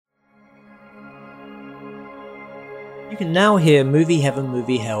You can now hear Movie Heaven,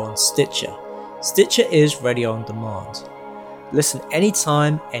 Movie Hell on Stitcher. Stitcher is radio on demand. Listen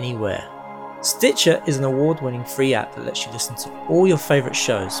anytime, anywhere. Stitcher is an award-winning free app that lets you listen to all your favourite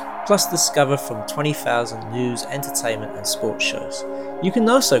shows, plus discover from 20,000 news, entertainment and sports shows. You can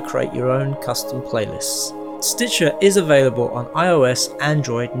also create your own custom playlists. Stitcher is available on iOS,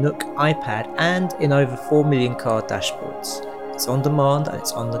 Android, Nook, iPad and in over 4 million car dashboards. It's on demand and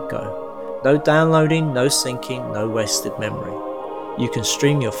it's on the go. No downloading, no syncing, no wasted memory. You can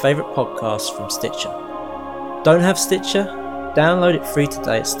stream your favourite podcasts from Stitcher. Don't have Stitcher? Download it free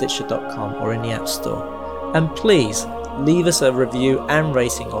today at Stitcher.com or in the App Store. And please, leave us a review and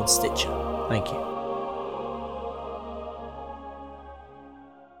rating on Stitcher. Thank you.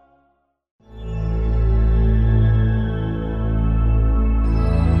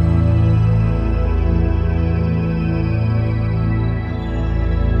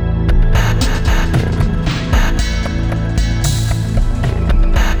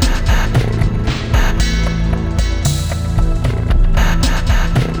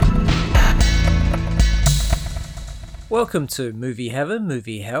 Welcome to Movie Heaven,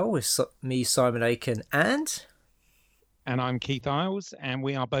 Movie Hell with me, Simon Aiken, and I'm Keith Isles, and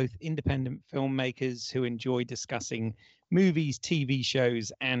we are both independent filmmakers who enjoy discussing movies, TV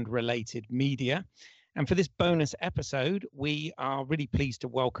shows, and related media. And for this bonus episode, we are really pleased to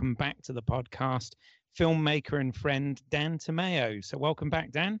welcome back to the podcast filmmaker and friend Dan Tomeo. So welcome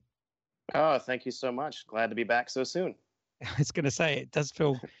back, Dan. Oh, thank you so much. Glad to be back so soon. I was going to say, it does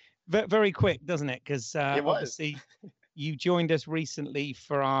feel very quick, doesn't it? Because obviously you joined us recently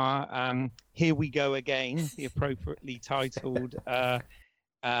for our Here We Go Again, the appropriately titled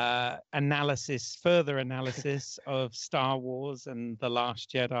further analysis of Star Wars and The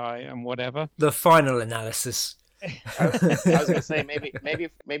Last Jedi and whatever. The final analysis. I was going to say, maybe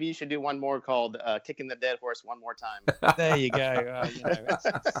you should do one more called Kicking the Dead Horse One More Time. There you go.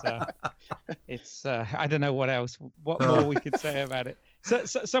 It's I don't know what more we could say about it. So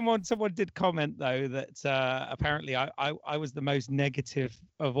someone did comment though that apparently I was the most negative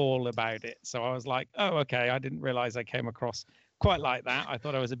of all about it. So I was like, oh, okay, I didn't realize I came across quite like that. I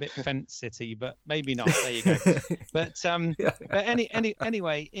thought I was a bit fence city, but maybe not. There you go. But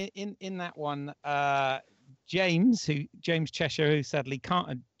anyway, in that one, James Cheshire, who sadly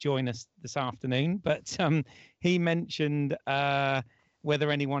can't join us this afternoon, but he mentioned whether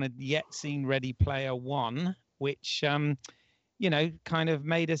anyone had yet seen Ready Player One, which kind of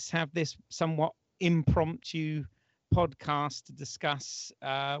made us have this somewhat impromptu podcast to discuss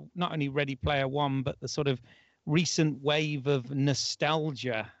not only Ready Player One, but the sort of recent wave of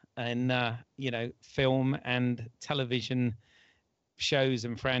nostalgia in film and television shows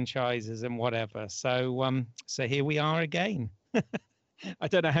and franchises and whatever. So here we are again. I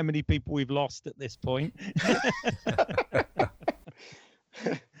don't know how many people we've lost at this point.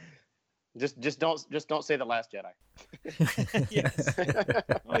 Just don't say The Last Jedi. Yes.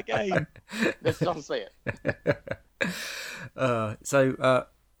 Again. Just don't say it.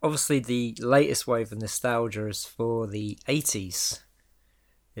 Obviously the latest wave of nostalgia is for the 80s.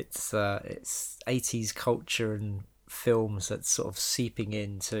 It's 80s culture and films that's sort of seeping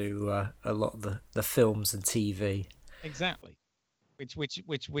into a lot of the films and TV. Exactly.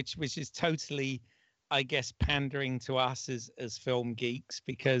 Which is totally, I guess, pandering to us as film geeks,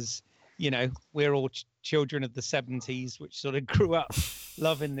 because we're all children of the 70s, which sort of grew up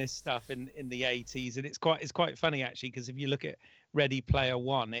loving this stuff in the 80s. And it's quite funny actually, because if you look at Ready Player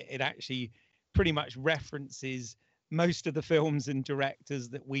One, it actually pretty much references most of the films and directors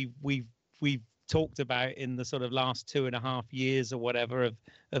that we've talked about in the sort of last 2.5 years or whatever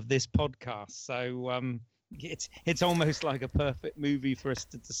of this podcast. So it's almost like a perfect movie for us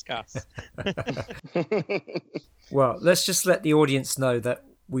to discuss. Well, let's just let the audience know that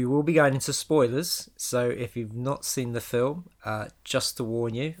we will be going into spoilers. So if you've not seen the film, just to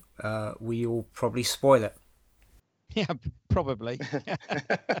warn you, we will probably spoil it. Yeah, probably.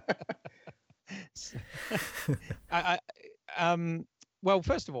 Well,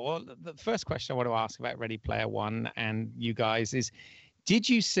 first of all, the first question I want to ask about Ready Player One and you guys is, did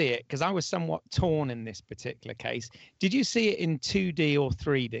you see it? Because I was somewhat torn in this particular case. Did you see it in 2D or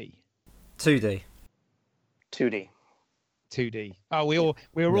 3D? 2D. 2D. 2D. Oh, we were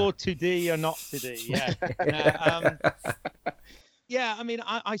all 2D or not 2D. Yeah. Yeah. I mean,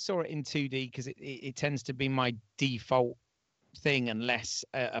 I saw it in 2D because it tends to be my default thing unless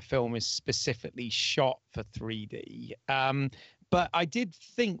a film is specifically shot for 3D. But I did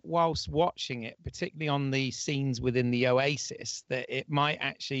think whilst watching it, particularly on the scenes within the Oasis, that it might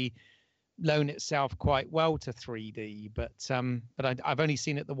actually loan itself quite well to 3D. But I've only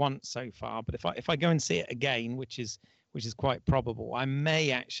seen it the once so far. But if I go and see it again, which is which is quite probable. I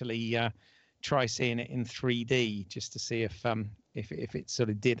may actually try seeing it in 3D just to see if it sort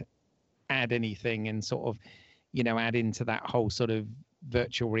of did add anything and sort of, add into that whole sort of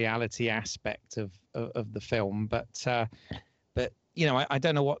virtual reality aspect of the film. But I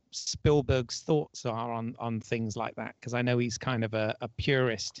don't know what Spielberg's thoughts are on things like that, because I know he's kind of a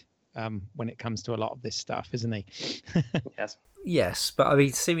purist when it comes to a lot of this stuff, isn't he? Yes. Yes, but I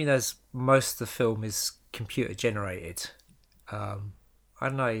mean, seeing as most of the film is computer generated, I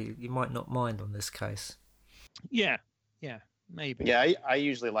don't know, you might not mind on this case. Yeah, maybe. Yeah, I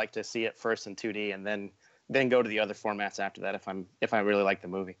usually like to see it first in 2D and then go to the other formats after that if I really like the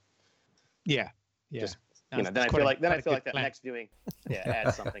movie. Yeah. Just, then I feel like that plan. next viewing,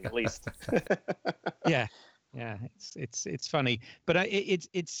 adds something at least. Yeah, it's funny, but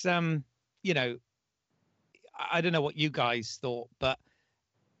it's I don't know what you guys thought, but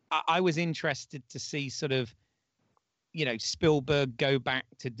I was interested to see sort of, Spielberg go back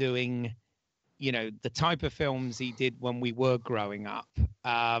to doing, the type of films he did when we were growing up,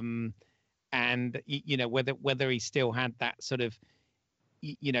 and whether he still had that sort of,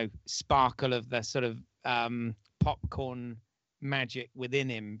 sparkle of the sort of popcorn magic within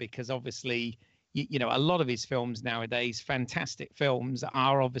him, because obviously, a lot of his films nowadays, fantastic films,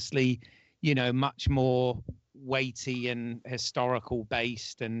 are obviously, much more weighty and historical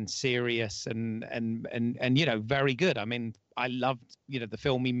based and serious and very good. I mean, I loved the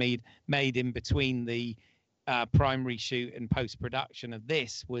film he made in between the primary shoot and post production of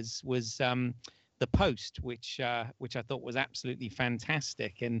this was The Post, which I thought was absolutely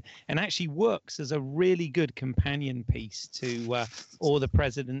fantastic and actually works as a really good companion piece to All the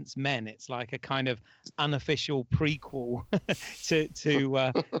President's Men. It's like a kind of unofficial prequel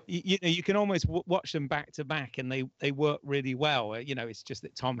to you can almost watch them back to back, and they work really well. It's just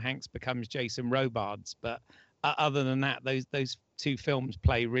that Tom Hanks becomes Jason Robards, but other than that, those two films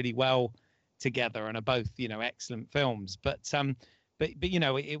play really well together and are both excellent films. But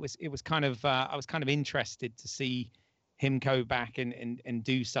it was kind of I was kind of interested to see him go back and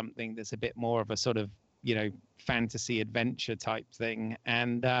do something that's a bit more of a sort of fantasy adventure type thing.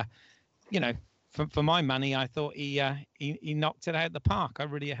 And for my money, I thought he knocked it out of the park. I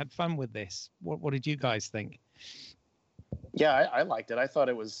really had fun with this. What did you guys think? Yeah, I liked it. I thought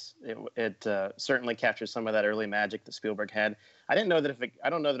it certainly captured some of that early magic that Spielberg had. I don't know that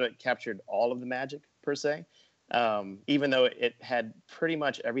it captured all of the magic per se. Even though it had pretty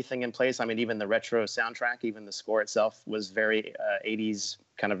much everything in place. I mean, even the retro soundtrack, even the score itself was very 80s,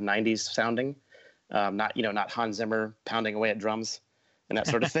 kind of 90s sounding. Not Hans Zimmer pounding away at drums and that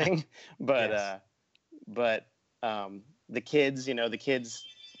sort of thing. But Yes. The kids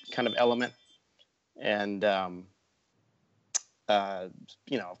kind of element, and of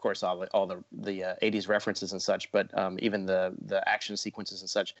course all the 80s references and such. But even the action sequences and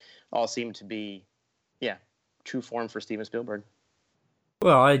such all seem to be, true form for Steven Spielberg.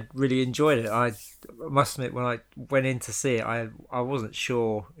 Well, I really enjoyed it. I must admit, when I went in to see it, I wasn't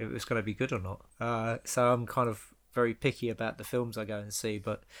sure if it was going to be good or not. So I'm kind of very picky about the films I go and see.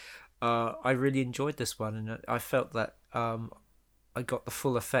 But I really enjoyed this one, and I felt that I got the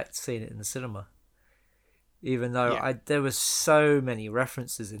full effect seeing it in the cinema. Even though there was so many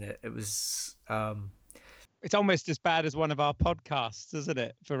references in it, it was. It's almost as bad as one of our podcasts, isn't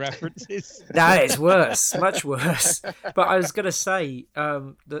it, for references? No, it's worse, much worse. But I was going to say,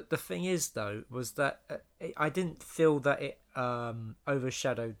 the thing is, though, was that I didn't feel that it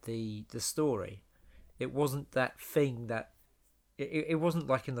overshadowed the story. It wasn't that thing that... It wasn't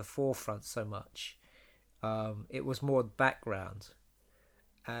like in the forefront so much. It was more background.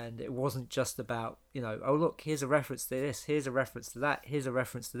 And it wasn't just about, oh, look, here's a reference to this, here's a reference to that, here's a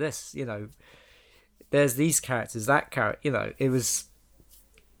reference to this, there's these characters, that character, it was...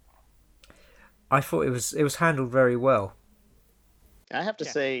 I thought it was handled very well. I have to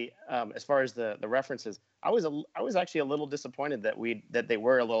say, as far as the references, I was actually a little disappointed that they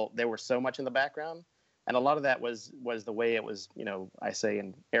were so much in the background, and a lot of that was the way it was, I say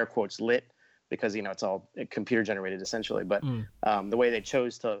in air quotes lit, because it's all computer generated essentially, but the way they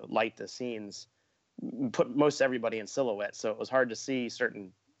chose to light the scenes put most everybody in silhouette, so it was hard to see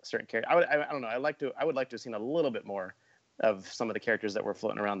certain characters. I don't know. I would like to have seen a little bit more of some of the characters that were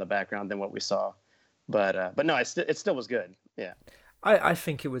floating around the background than what we saw, but no, it still was good. Yeah, I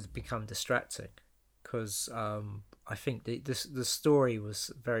think it would become distracting because I think the story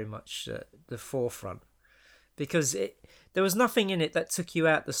was very much the forefront, because there was nothing in it that took you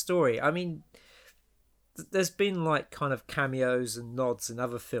out the story. I mean, there's been like kind of cameos and nods in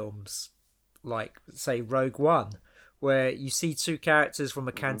other films, like say Rogue One, where you see two characters from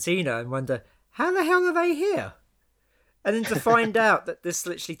a cantina and wonder, how the hell are they here? And then to find out that this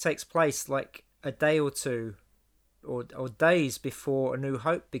literally takes place like a day or two, or days before A New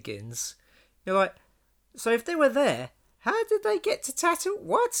Hope begins, you're like, so if they were there, how did they get to Tatooine?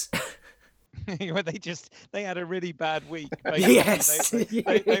 What? Where they had a really bad week. Basically. Yes.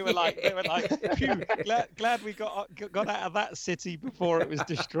 They were like, phew, glad we got out of that city before it was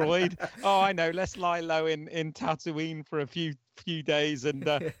destroyed. Oh, I know. Let's lie low in Tatooine for a few days and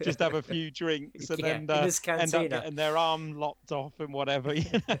just have a few drinks, and then in this end up cantina. getting their arm lopped off and whatever.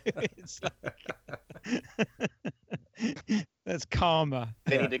 You know, it's like that's karma.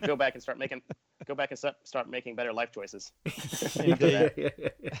 They need to go back and start making better life choices. Yeah.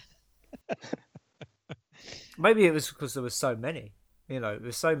 Maybe it was because there were so many. You know, there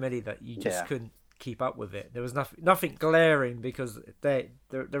were so many that you just couldn't keep up with it. There was nothing glaring because the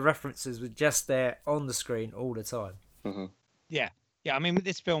references were just there on the screen all the time. Mm-hmm. Yeah. I mean,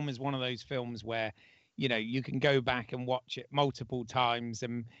 this film is one of those films where, you know, you can go back and watch it multiple times,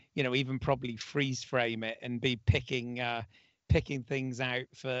 and you know, even probably freeze frame it and be picking things out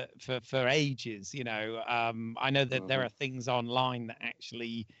for ages. You know, I know that there are things online that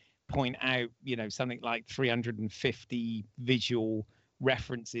actually point out, you know, something like 350 visual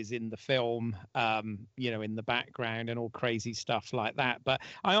references in the film, you know, in the background and all crazy stuff like that. But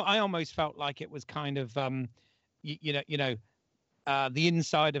I almost felt like it was kind of, you know, the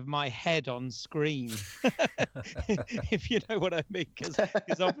inside of my head on screen, if you know what I mean,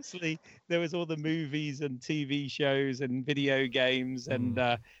 because obviously there was all the movies and TV shows and video games, and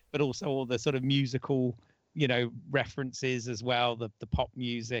but also all the sort of musical, you know, references as well, the pop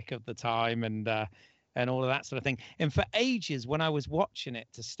music of the time, and all of that sort of thing. And for ages when I was watching it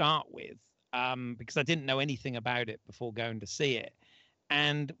to start with, because I didn't know anything about it before going to see it,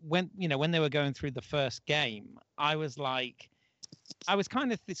 and when they were going through the first game, I was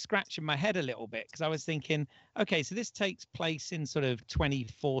kind of scratching my head a little bit, because I was thinking, okay, so this takes place in sort of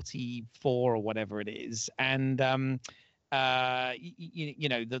 2044 or whatever it is, and you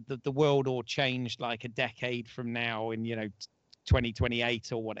know, the world all changed like a decade from now in, you know,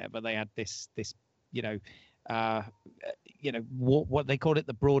 2028 or whatever. They had this you know, what they called it,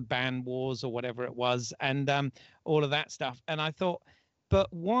 the broadband wars or whatever it was, and all of that stuff. And I thought, but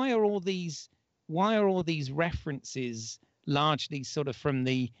why are all these references largely sort of from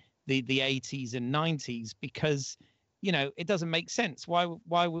the 80s and 90s? Because, you know, it doesn't make sense. Why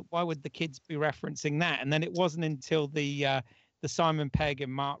would the kids be referencing that? And then it wasn't until the Simon Pegg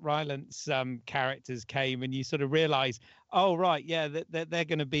and Mark Rylance characters came, and you sort of realize, oh right, yeah, they're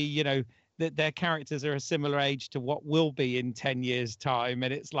going to be, you know, that their characters are a similar age to what will be in 10 years time.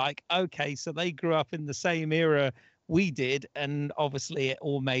 And it's like, okay, so they grew up in the same era we did, and obviously it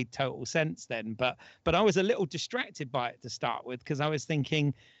all made total sense then. But I was a little distracted by it to start with, because I was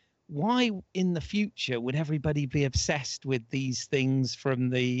thinking, why in the future would everybody be obsessed with these things from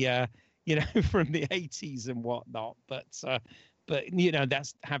the you know, from the 80s and whatnot? But you know,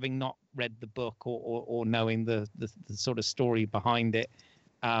 that's having not read the book or knowing the sort of story behind it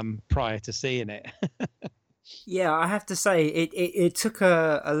prior to seeing it. Yeah, I have to say it took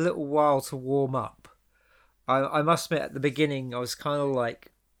a little while to warm up. I must admit, at the beginning I was kind of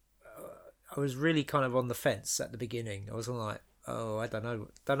like, I was really kind of on the fence at the beginning. I was like, oh, I don't know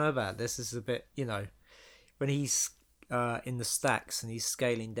about this. This is a bit, you know, when he's in the stacks and he's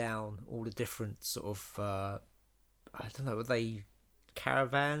scaling down all the different sort of I don't know, were they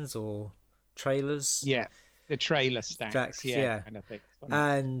caravans or trailers? Yeah, the trailer stacks. Yeah. Kind of thing.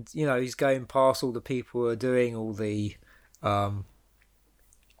 And you know, he's going past all the people who are doing all the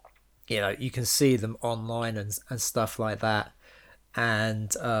you know, you can see them online and stuff like that,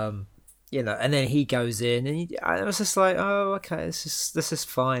 and you know, and then he goes in, and I was just like, oh, okay, this is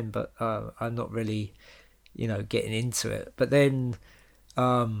fine, but I'm not really, you know, getting into it. But then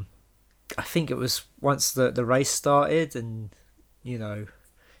I think it was once the race started, and you know,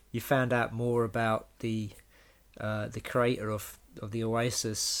 you found out more about the creator of the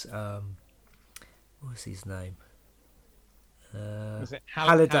Oasis. What was his name? Was it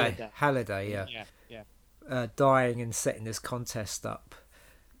Halliday, yeah. Dying and setting this contest up.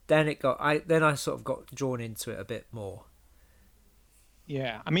 Then I sort of got drawn into it a bit more.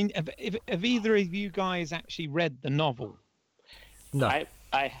 Yeah, I mean, have either of you guys actually read the novel? No,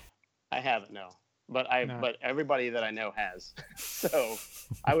 I haven't, no. But but everybody that I know has. So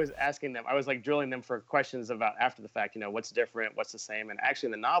I was asking them, I was like drilling them for questions about after the fact, you know, what's different, what's the same. And actually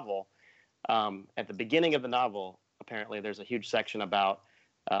in the novel, at the beginning of the novel, apparently there's a huge section about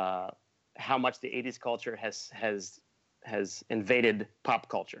how much the 80s culture has invaded pop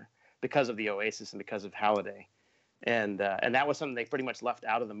culture because of the Oasis and because of Halliday. And that was something they pretty much left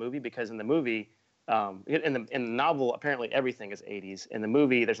out of the movie, because in the movie, in the novel, apparently everything is 80s. In the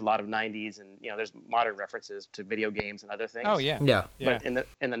movie, there's a lot of 90s, and there's modern references to video games and other things. Oh yeah. Yeah. But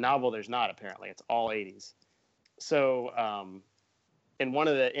in the novel, there's not. Apparently, it's all 80s. So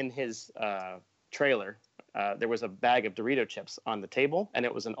in his trailer, there was a bag of Dorito chips on the table, and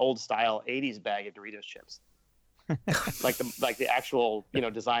it was an old style 80s bag of Doritos chips. like the actual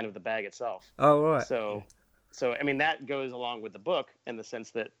design of the bag itself. Oh right. So I mean, that goes along with the book in the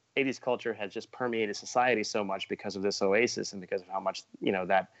sense that 80s culture has just permeated society so much because of this oasis and because of how much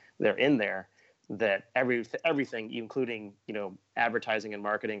that they're in there, that everything, including advertising and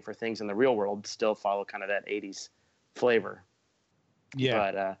marketing for things in the real world, still follow kind of that 80s flavor.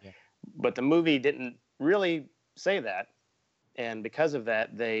 But the movie didn't really say that, and because of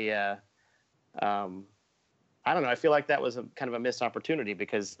that, they I don't know. I feel like that was a kind of a missed opportunity,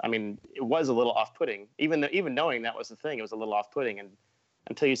 because I mean, it was a little off-putting. Even knowing that was the thing, it was a little off-putting. And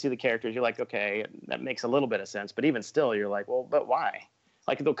until you see the characters, you're like, okay, that makes a little bit of sense. But even still, you're like, well, but why?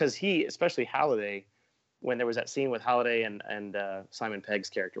 Like, because especially Halliday, when there was that scene with Halliday and Simon Pegg's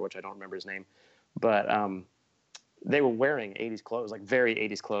character, which I don't remember his name, but they were wearing 80s clothes, like very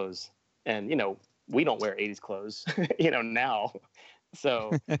 80s clothes. And we don't wear 80s clothes, now.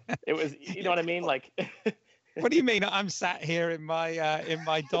 So it was, you know what I mean, like. What do you mean? I'm sat here in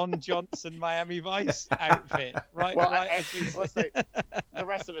my Don Johnson Miami Vice outfit, right? Well, right. Let's say the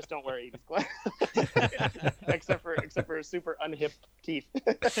rest of us don't wear 80s clothes, except for super unhip teeth.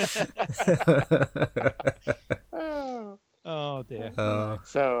 Oh dear.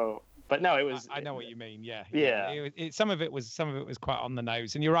 So, but no, it was. I know what you mean. Yeah. Yeah. Some of it was quite on the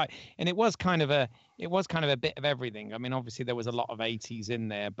nose, and you're right. And it was kind of a bit of everything. I mean, obviously there was a lot of 80s in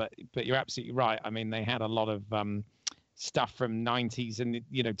there, but you're absolutely right. I mean, they had a lot of stuff from 90s and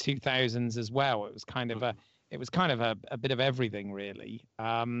 2000s as well. It was kind of a bit of everything, really.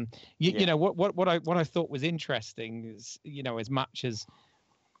 What I thought was interesting is, as much as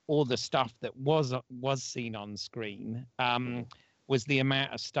all the stuff that was seen on screen, was the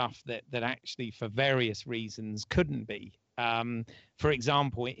amount of stuff that actually, for various reasons, couldn't be. For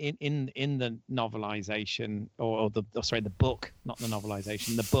example, in the novelization, or the book, not the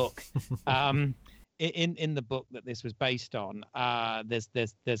novelization, the book. In the book that this was based on, there's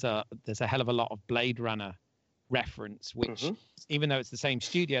a hell of a lot of Blade Runner reference, which even though it's the same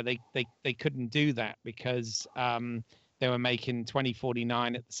studio, they couldn't do that because they were making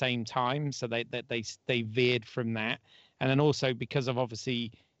 2049 at the same time, so they veered from that. And then also because of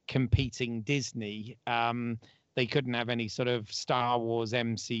obviously competing Disney, they couldn't have any sort of Star Wars,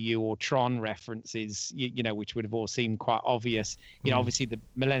 MCU, or Tron references, which would have all seemed quite obvious. Obviously the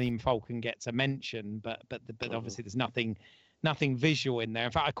Millennium Falcon gets a mention, but obviously there's nothing visual in there.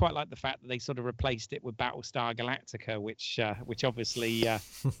 In fact, I quite like the fact that they sort of replaced it with Battlestar Galactica, which obviously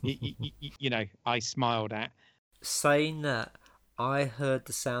I smiled at. Saying that, I heard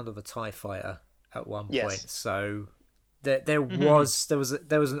the sound of a TIE fighter at one point, so there was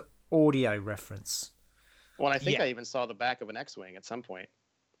an audio reference. Well, I think I even saw the back of an X-wing at some point.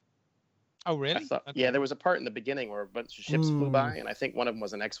 Oh, really? Okay. Yeah, there was a part in the beginning where a bunch of ships flew by, and I think one of them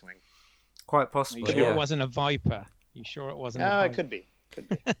was an X-wing. Quite possibly. You sure it wasn't a Viper? You sure it wasn't? It could be.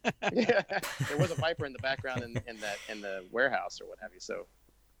 Yeah, there was a Viper in the background in the warehouse or what have you. So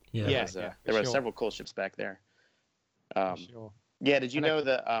there were several cool ships back there. Sure. Yeah. Did you know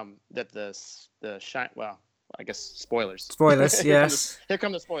that the shine? Well, I guess spoilers. Spoilers, yes. Here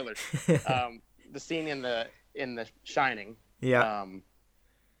come the spoilers. The scene in the Shining,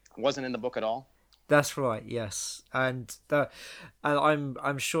 wasn't in the book at all. That's right, yes, and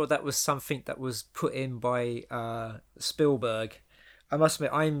I'm sure that was something that was put in by Spielberg. I must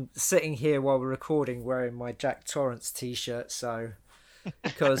admit, I'm sitting here while we're recording wearing my Jack Torrance T-shirt, so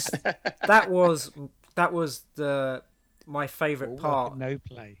because that was my favourite part. No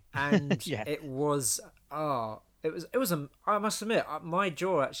play, and it was. It was I must admit, my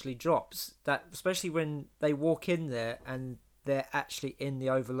jaw actually drops. That especially when they walk in there and they're actually in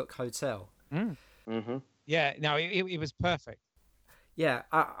the Overlook Hotel. Yeah, no, it was perfect. Yeah,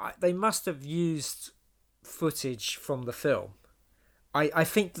 they must have used footage from the film. I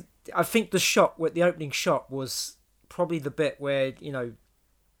think the shot, with the opening shot, was probably the bit where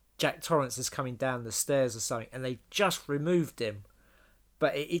Jack Torrance is coming down the stairs or something, and they just removed him.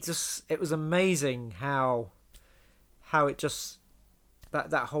 But it was amazing how it just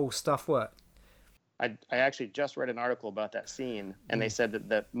that whole stuff worked. I actually just read an article about that scene, and they said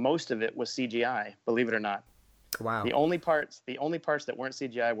that most of it was CGI, believe it or not. Wow. The only parts that weren't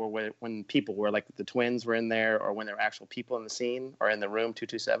CGI were when people were, like the twins were in there, or when there were actual people in the scene or in the room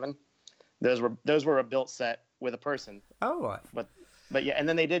 227. Those were a built set with a person. Oh, right. But yeah, and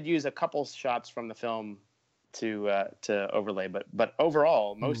then they did use a couple shots from the film to overlay, but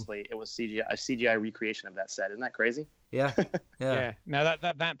overall, mostly it was a CGI recreation of that set. Isn't that crazy? Yeah. No,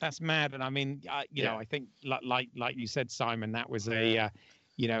 that's mad. And I mean, you know, I think like you said, Simon, that was a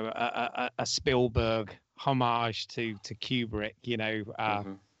Spielberg homage to Kubrick. You know,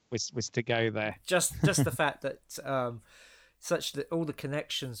 was to go there. Just the fact that all the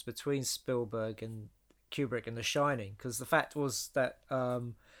connections between Spielberg and Kubrick and The Shining, because the fact was that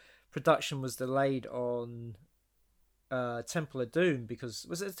production was delayed on Temple of Doom because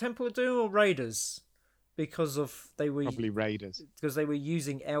was it Temple of Doom or Raiders? Because Probably Raiders, because they were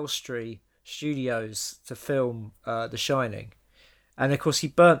using Elstree Studios to film The Shining, and of course he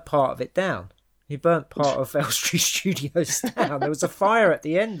burnt part of it down. He burnt part of Elstree Studios down. There was a fire at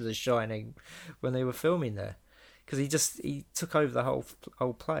the end of The Shining when they were filming there, because he took over the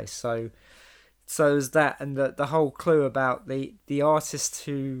whole place. So there's that, and the whole clue about the artist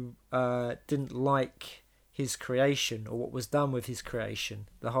who didn't like his creation or what was done with his creation.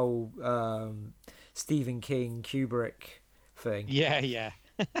 The whole Stephen King, Kubrick thing. Yeah.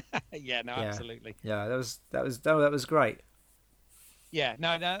 Absolutely. Yeah, that was great. Yeah,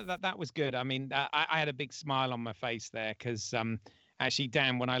 no, that was good. I mean, I had a big smile on my face there because actually,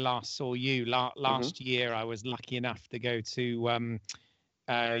 Dan, when I last saw you last year, I was lucky enough to go to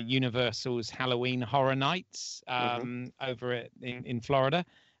Universal's Halloween Horror Nights over in Florida,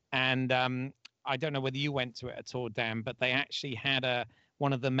 and I don't know whether you went to it at all, Dan, but they actually had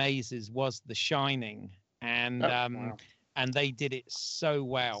one of the mazes was The Shining, and wow. And they did it so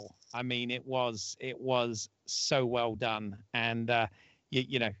well. I mean, it was so well done, and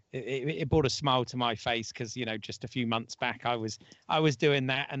it brought a smile to my face because just a few months back I was doing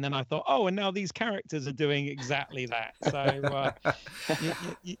that, and then I thought, oh, and now these characters are doing exactly that. So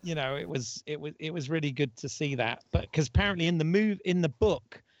it was really good to see that. But because apparently in the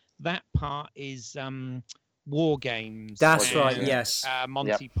book, that part is War Games. That's right. Yes.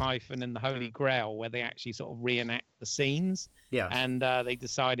 Monty Python and the Holy Grail, where they actually sort of reenact the scenes. Yeah. And they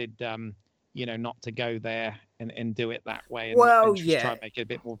decided, not to go there and do it that way. And just try to make it a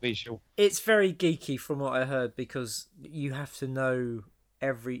bit more visual. It's very geeky from what I heard, because you have to know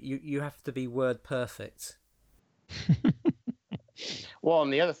you have to be word perfect. Well,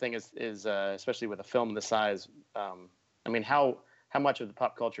 and the other thing is especially with a film this size, I mean, how much of the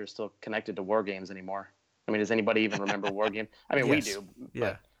pop culture is still connected to War Games anymore? I mean, does anybody even remember War Game? I mean, yes. We do.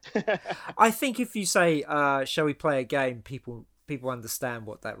 Yeah. I think if you say, "Shall we play a game?" people understand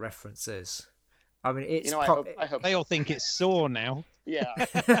what that reference is. I mean, it's. I hope they all think it's Saw now. Yeah.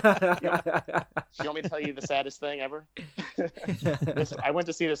 You want me to tell you the saddest thing ever? I went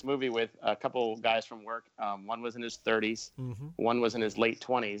to see this movie with a couple guys from work. One was in his 30s. One was in his late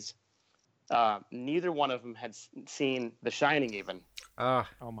 20s. Neither one of them had seen The Shining even. Oh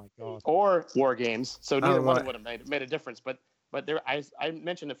my God. Or War Games. So neither one would have made a difference. But there, I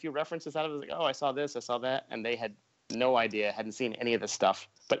mentioned a few references out of it. Like, oh, I saw this, I saw that, and they had no idea, hadn't seen any of this stuff.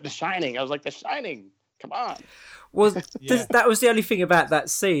 But The Shining, I was like, The Shining, come on. Well, that was the only thing about that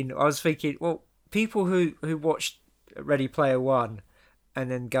scene. I was thinking, well, people who watched Ready Player One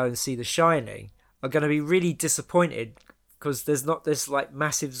and then go and see The Shining are going to be really disappointed, because there's not this like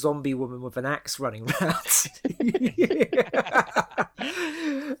massive zombie woman with an axe running around.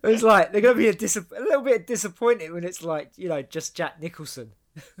 It's like they're going to be a little bit disappointed when it's like, just Jack Nicholson.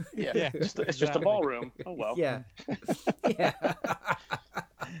 Yeah. It's just a ballroom. Oh well. Yeah.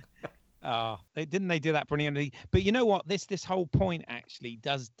 Oh, they do that brilliantly. But you know what? This whole point actually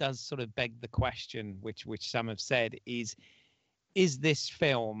does sort of beg the question, which some have said is this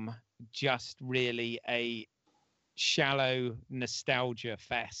film just really a shallow nostalgia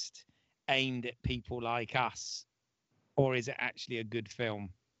fest aimed at people like us, or is it actually a good film?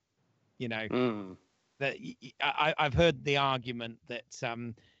 That I've heard the argument that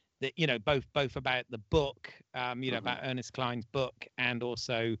both about the book, about Ernest Cline's book, and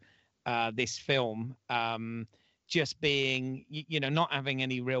also this film just being not having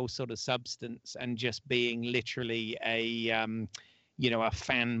any real sort of substance, and just being literally a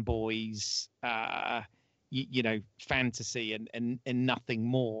fanboy's fantasy and nothing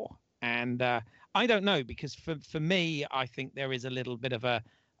more. And I don't know, because for me, I think there is a little bit of a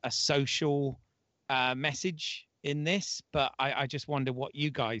social message in this, but I just wonder what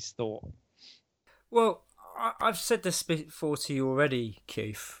you guys thought. Well, I've said this before to you already,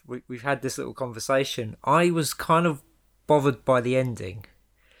 Keith. We've had this little conversation. I was kind of bothered by the ending.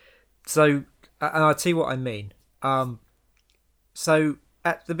 So, and I'll tell you what I mean. So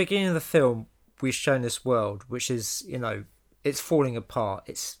at the beginning of the film, we're shown this world, which is, it's falling apart.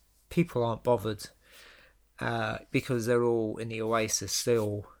 People aren't bothered. because they're all in the Oasis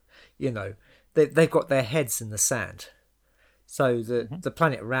still, they've got their heads in the sand. So the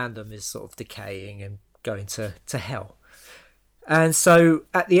planet around them is sort of decaying and going to hell. And so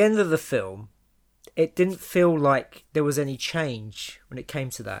at the end of the film, it didn't feel like there was any change when it came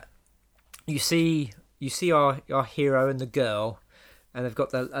to that. You see our hero and the girl, and they've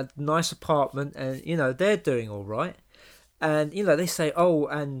got a nice apartment, and they're doing all right. And they say, oh,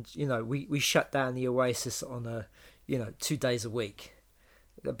 and we shut down the Oasis on 2 days a week.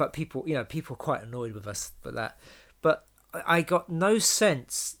 But people are quite annoyed with us for that. But I got no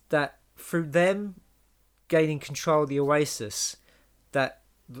sense that through them gaining control of the Oasis, that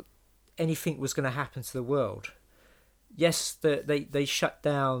anything was going to happen to the world. Yes, they shut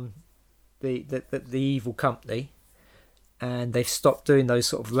down the evil company, and they've stopped doing those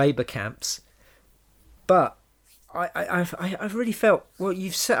sort of labour camps. But I've really felt, well,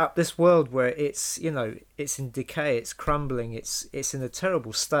 you've set up this world where it's it's in decay, it's crumbling, it's in a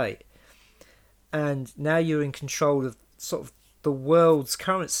terrible state, and now you're in control of sort of the world's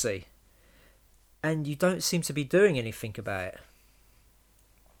currency, and you don't seem to be doing anything about it.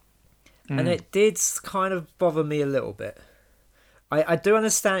 And it did kind of bother me a little bit. I do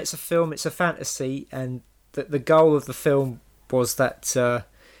understand it's a film, it's a fantasy, and that the goal of the film was that that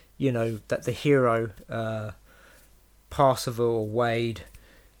the hero, Parzival or Wade,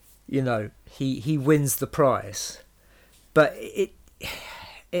 he wins the prize. But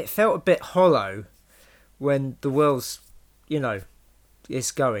it felt a bit hollow when the world's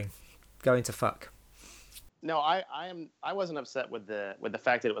is going to fuck. No, I wasn't upset with the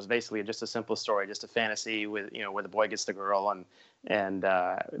fact that it was basically just a simple story, just a fantasy with where the boy gets the girl, and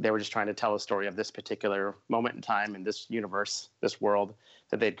they were just trying to tell a story of this particular moment in time in this universe, this world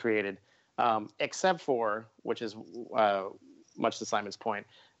that they'd created. Except for, which is much to Simon's point,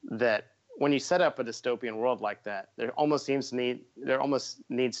 that when you set up a dystopian world like that, there almost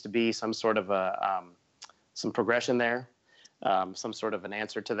needs to be some sort of some progression there. Some sort of an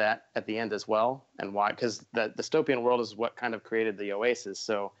answer to that at the end as well, and why? Because the dystopian world is what kind of created the Oasis.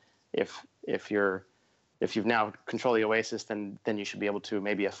 So if you've now controlled the Oasis, then you should be able to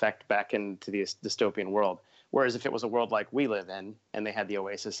maybe affect back into the dystopian world. Whereas if it was a world like we live in and they had the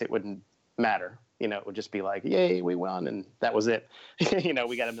Oasis, it wouldn't matter. It would just be like, yay, we won, and that was it. We got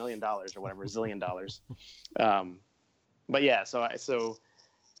 $1 million or whatever, $1 zillion. But yeah, so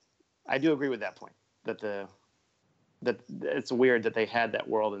I do agree with that point, that it's weird that they had that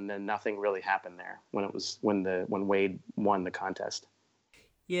world and then nothing really happened there when Wade won the contest.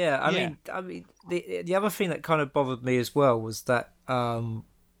 Yeah, I mean, the other thing that kind of bothered me as well was that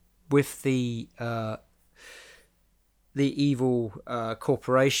with the evil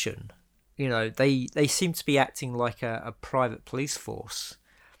corporation, they seem to be acting like a private police force.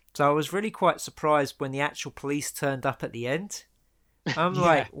 So I was really quite surprised when the actual police turned up at the end. I'm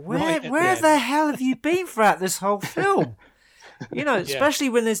like, where the hell have you been throughout this whole film? Especially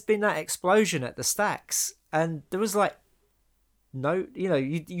when there's been that explosion at the stacks, and there was like no,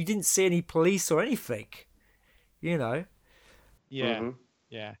 you didn't see any police or anything, Yeah. Mm-hmm.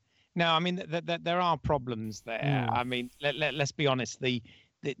 Yeah. No, I mean, there are problems there. I mean, let's be honest.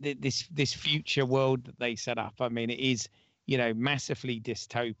 This future world that they set up, I mean, it is, massively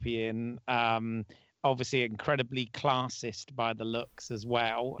dystopian. Obviously incredibly classist by the looks as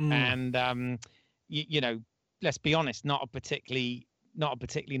well, and let's be honest, not a particularly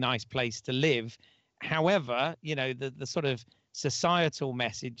nice place to live. However, the sort of societal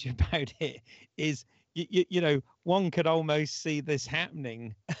message about it is, one could almost see this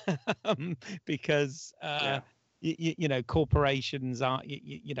happening because corporations are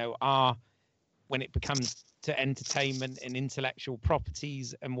when it becomes to entertainment and intellectual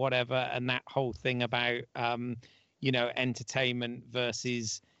properties and whatever, and that whole thing about entertainment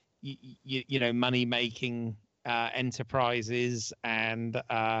versus money making enterprises, and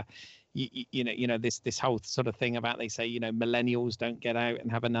this whole sort of thing about, they say millennials don't get out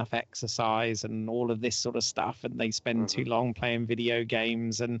and have enough exercise and all of this sort of stuff, and they spend too long playing video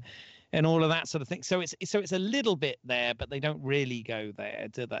games and all of that sort of thing. So it's a little bit there, but they don't really go there,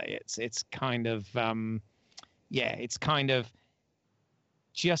 do they? It's kind of it's kind of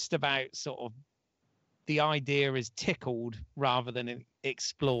just about sort of the idea is tickled rather than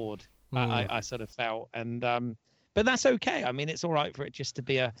explored. I sort of felt, and but that's okay. I mean, it's all right for it just to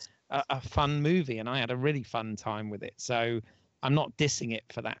be a fun movie, and I had a really fun time with it. So I'm not dissing it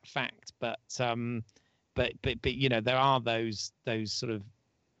for that fact, but there are those sort of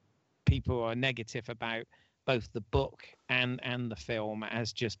people who are negative about both the book and the film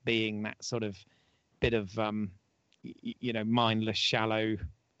as just being that sort of bit of mindless, shallow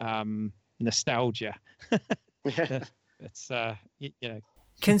nostalgia. It's you know.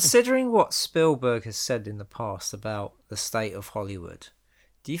 Considering what Spielberg has said in the past about the state of Hollywood,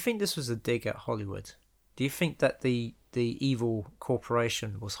 do you think this was a dig at Hollywood? Do you think that the evil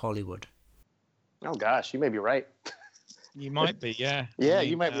corporation was Hollywood? Oh gosh, you may be right. You might be, yeah. Yeah, I mean,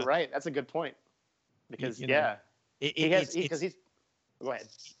 you might be right. That's a good point. Because you know, he's. Go ahead.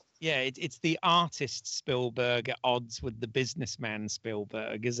 Yeah, it's the artist Spielberg at odds with the businessman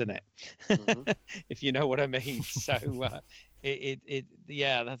Spielberg, isn't it? Mm-hmm. If you know what I mean. So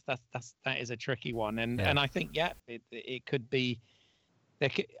that is a tricky one, and I think it could be.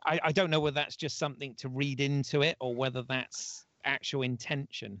 I don't know whether that's just something to read into it or whether that's actual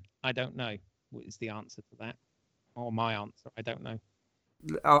intention. I don't know. What is the answer to that, or my answer? I don't know.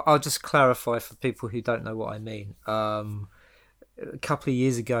 I'll just clarify for people who don't know what I mean. A couple of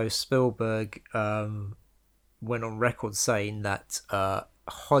years ago, Spielberg went on record saying that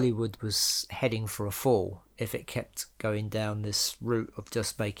Hollywood was heading for a fall if it kept going down this route of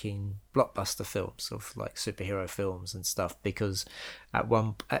just making blockbuster films, of like superhero films and stuff, because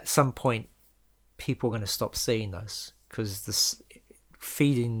at some point people are going to stop seeing those, because this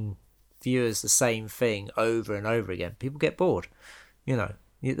feeding viewers the same thing over and over again, people get bored. You know,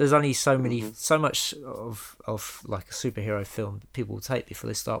 there's only so much of like a superhero film that people will take before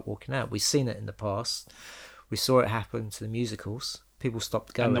they start walking out. We've seen it in the past. We saw it happen to the musicals. People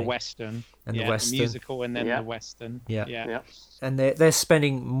stopped going. And the Western. The musical and then the Western. Yeah. And they're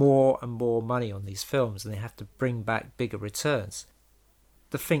spending more and more money on these films, and they have to bring back bigger returns.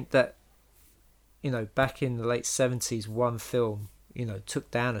 To think that, you know, back in the late 70s, one film, you know,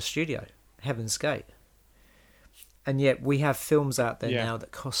 took down a studio, Heaven's Gate. And yet we have films out there now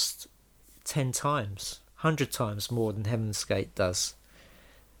that cost 10 times, 100 times more than Heaven's Gate does,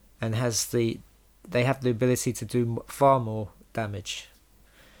 and they have the ability to do far more damage.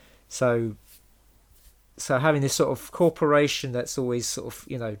 So having this sort of corporation that's always sort of,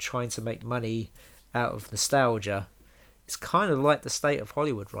 you know, trying to make money out of nostalgia, it's kind of like the state of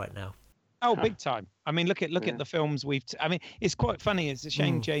Hollywood right now. Oh, big time. I mean, look at the films I mean, it's quite funny. It's a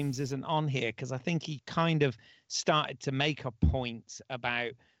shame James isn't on here, because I think he kind of started to make a point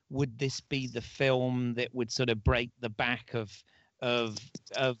about, would this be the film that would sort of break the back of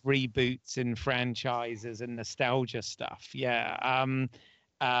reboots and franchises and nostalgia stuff. Yeah.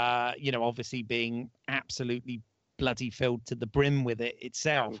 You know, obviously being absolutely bloody filled to the brim with it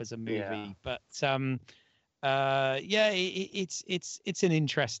itself as a movie. Yeah. But it's an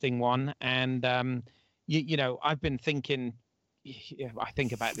interesting one, and you know, I've been thinking. I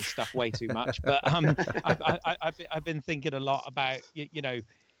think about this stuff way too much, but I've been thinking a lot about, you know,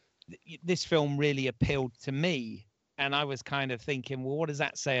 this film really appealed to me, and I was kind of thinking, well, what does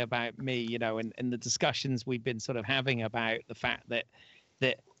that say about me? You know, and the discussions we've been sort of having about the fact that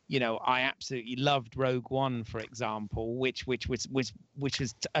you know, I absolutely loved Rogue One, for example, which was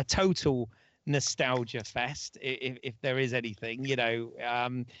a total nostalgia fest, if there is anything. You know,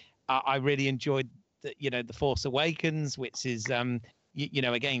 I really enjoyed the Force Awakens, which is you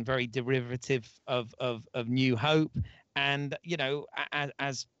know, again, very derivative of New Hope, and you know,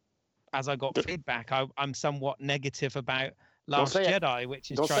 as I got feedback, I'm somewhat negative about Last Jedi,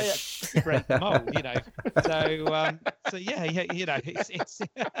 which is trying to break the mold, you know. So yeah, you know, it's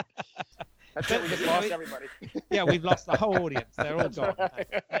That's it. We just lost everybody. Yeah, we've lost the whole audience. They're all gone.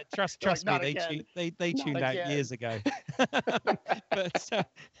 Trust me, they tuned out years ago.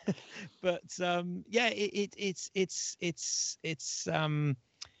 but yeah, it's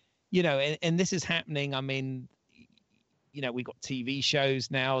you know, and this is happening. I mean, you know, we've got TV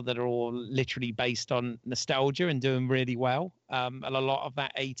shows now that are all literally based on nostalgia and doing really well. And a lot of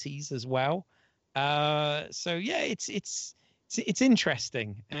that 80s as well. So yeah, it's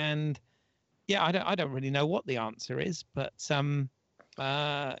interesting, and yeah, I don't really know what the answer is, but it's an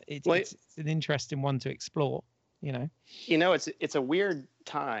interesting one to explore. You know, it's a weird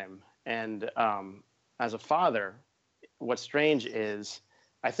time, and as a father, what's strange is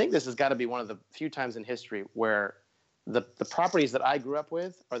I think this has got to be one of the few times in history where the properties that I grew up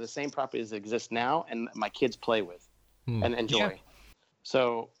with are the same properties that exist now, and my kids play with and enjoy. Yeah.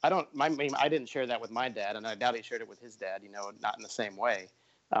 So I didn't share that with my dad, and I doubt he shared it with his dad. You know, not in the same way.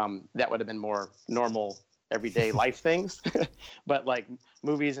 That would have been more normal, everyday life things. But like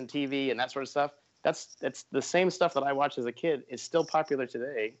movies and TV and that sort of stuff, that's the same stuff that I watched as a kid is still popular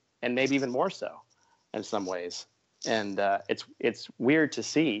today, and maybe even more so in some ways. And it's weird to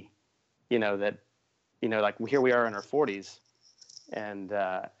see, you know, that, you know, like here we are in our 40s, and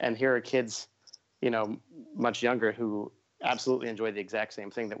here are kids, you know, much younger who absolutely enjoy the exact same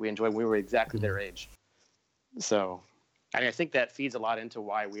thing that we enjoyed when we were exactly their age. So And I think that feeds a lot into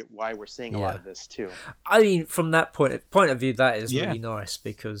why we're seeing a lot of this too. I mean, from that point of view, that is really nice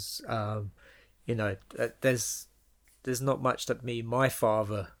because, you know, there's not much that me and my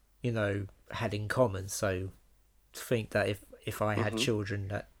father, you know, had in common. So to think that if I had children,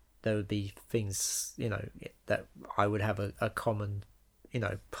 that there would be things, you know, that I would have a common, you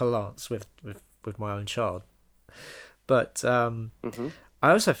know, parlance with my own child. But I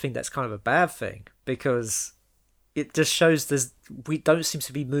also think that's kind of a bad thing because it just shows we don't seem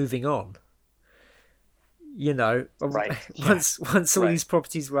to be moving on. You know, right? Once all these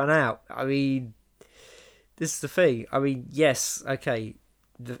properties run out, I mean, this is the thing. I mean, yes, okay,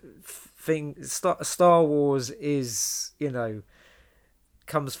 the thing Star Wars is, you know,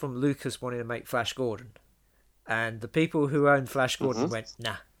 comes from Lucas wanting to make Flash Gordon, and the people who own Flash Gordon went,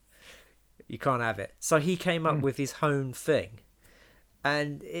 nah, you can't have it. So he came up with his own thing,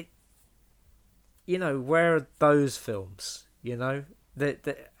 and it, you know, where are those films? You know,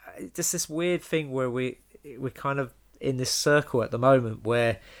 just this weird thing where we're kind of in this circle at the moment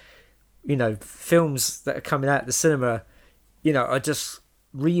where, you know, films that are coming out of the cinema, you know, are just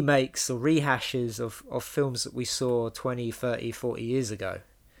remakes or rehashes of films that we saw 20, 30, 40 years ago.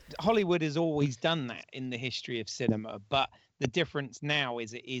 Hollywood has always done that in the history of cinema, but the difference now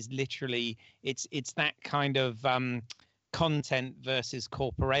is it is literally it's that kind of content versus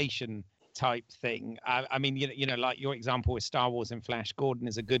corporation type thing. I mean, you know, like your example with Star Wars and Flash Gordon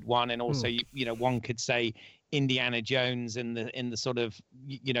is a good one, and also you know, one could say Indiana Jones in the sort of,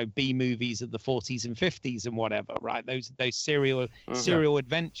 you know, B movies of the 40s and 50s and whatever, right? Those serial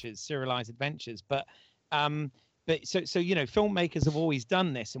adventures, serialized adventures. But so you know, filmmakers have always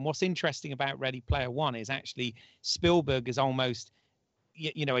done this, and what's interesting about Ready Player One is actually Spielberg is almost,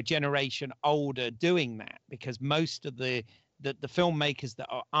 you know, a generation older doing that, because most of the filmmakers that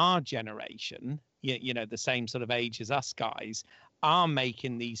are our generation, you know, the same sort of age as us guys, are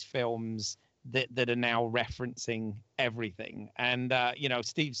making these films that are now referencing everything. And you know,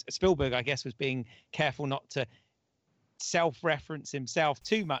 Spielberg, I guess, was being careful not to self-reference himself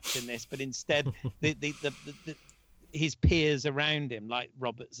too much in this, but instead his peers around him, like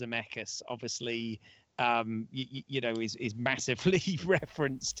Robert Zemeckis, obviously, you know, is massively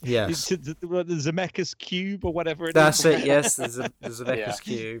referenced. Yes. To the Zemeckis cube or whatever it That's is. it. Yes, there's a Zemeckis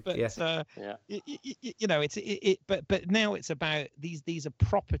cube. But, you know, but now it's about these are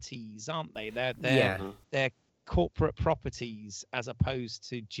properties, aren't they? They're corporate properties as opposed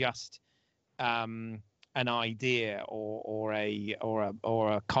to just an idea or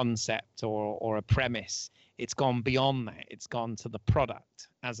a concept or a premise. It's gone beyond that. It's gone to the product,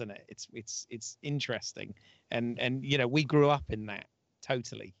 hasn't it? It's interesting, and you know, we grew up in that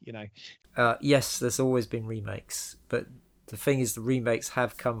totally. You know, yes, there's always been remakes, but the thing is, the remakes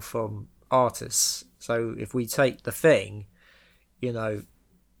have come from artists. So if we take The Thing, you know,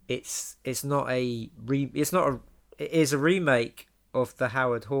 it is a remake of the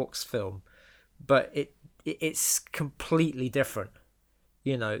Howard Hawks film, but it's completely different.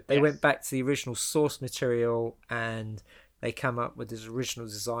 You know, they went back to the original source material and they come up with this original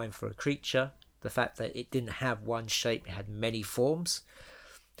design for a creature. The fact that it didn't have one shape, it had many forms.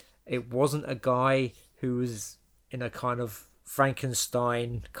 It wasn't a guy who was in a kind of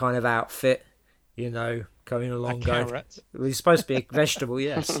Frankenstein kind of outfit, you know, going along, going. He's supposed to be a vegetable,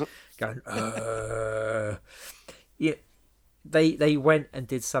 yes. Going, yeah. They went and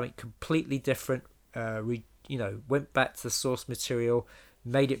did something completely different. You know, went back to the source material,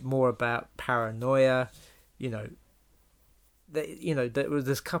 made it more about paranoia. You know, there was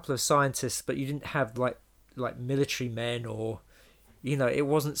this couple of scientists, but you didn't have like military men, or, you know, it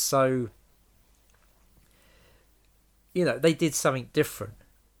wasn't so. You know, they did something different.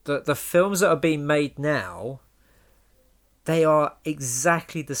 The films that are being made now, they are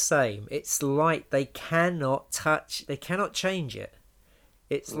exactly the same. It's like they cannot change it.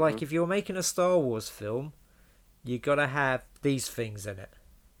 It's like if you're making a Star Wars film, you got to have these things in it,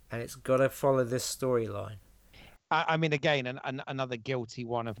 and it's got to follow this storyline. I mean, again, another guilty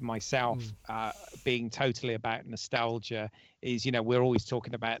one of myself, being totally about nostalgia, is, you know, we're always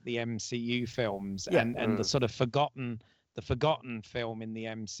talking about the MCU films, and the sort of forgotten film in the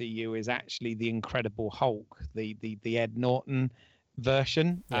MCU is actually the Incredible Hulk, the Ed Norton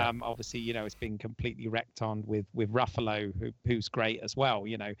version. Obviously, you know, it's been completely wrecked on with Ruffalo, who's great as well,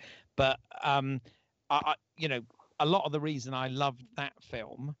 you know. But I you know, a lot of the reason I loved that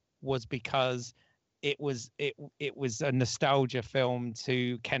film was because it was a nostalgia film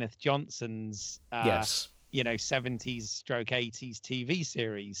to Kenneth Johnson's 70s stroke 80s TV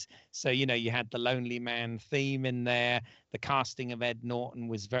series. So, you had the Lonely Man theme in there. The casting of Ed Norton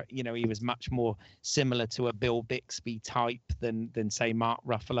was very, he was much more similar to a Bill Bixby type than say Mark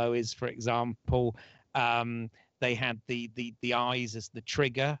Ruffalo is, for example. They had the eyes as the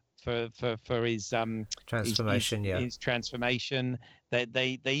trigger for his transformation. His transformation.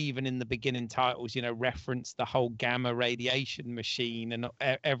 They even in the beginning titles, reference the whole gamma radiation machine and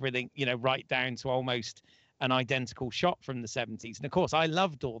everything, right down to almost an identical shot from the 70s. And of course, I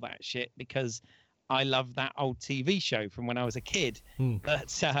loved all that shit because I loved that old TV show from when I was a kid.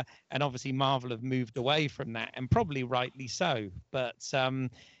 But and obviously Marvel have moved away from that, and probably rightly so. But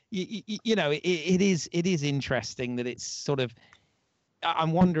it is interesting that it's sort of.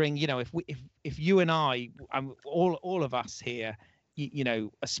 I'm wondering, if you and I, all of us here,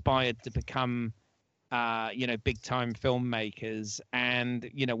 aspired to become, big time filmmakers, and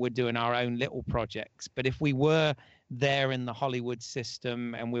we're doing our own little projects. But if we were there in the Hollywood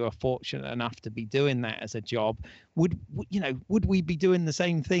system and we were fortunate enough to be doing that as a job, would we be doing the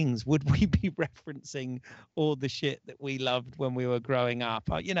same things? Would we be referencing all the shit that we loved when we were growing up?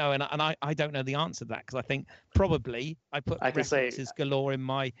 And I don't know the answer to that, because I think probably I put references galore in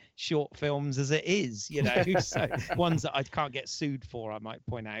my short films as it is, so ones that I can't get sued for, I might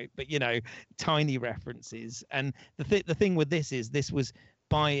point out, but tiny references. And the thing with this is this was,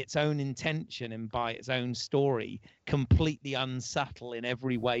 by its own intention and by its own story, completely unsubtle in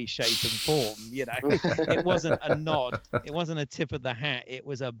every way, shape, and form. It wasn't a nod, it wasn't a tip of the hat. It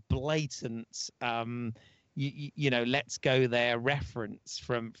was a blatant, let's go there reference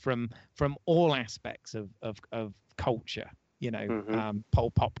from all aspects of culture.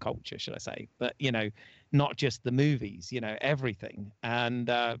 Pop culture, should I say? But not just the movies. Everything. And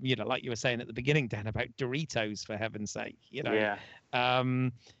like you were saying at the beginning, Dan, about Doritos, for heaven's sake. Yeah.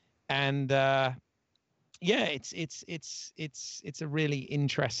 It's a really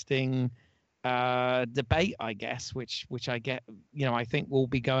interesting debate, I guess, which I get. I think will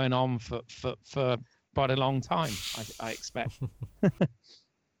be going on for quite a long time. I expect.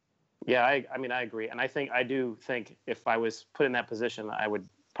 Yeah, I mean, I agree. And I do think if I was put in that position, I would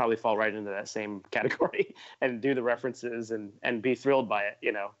probably fall right into that same category and do the references and be thrilled by it,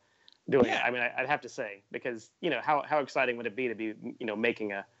 doing it. I mean, I'd have to say, because, how exciting would it be to be,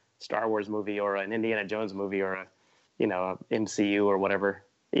 making a Star Wars movie or an Indiana Jones movie or a MCU or whatever,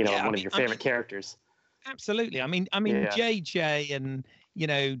 one of your favorite characters. Absolutely. I mean, JJ and,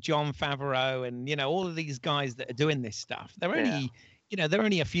 Jon Favreau and, all of these guys that are doing this stuff, they're only... they're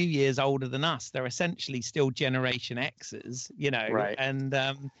only a few years older than us. They're essentially still Generation X's, right. And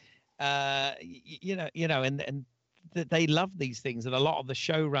and they love these things. And a lot of the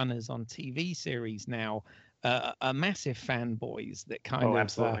showrunners on TV series now are massive fanboys that kind of,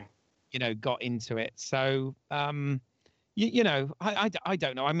 absolutely. Got into it. So, I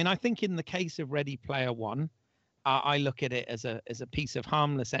don't know. I mean, I think in the case of Ready Player One, I look at it as a piece of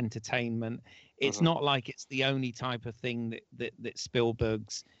harmless entertainment. It's not like it's the only type of thing that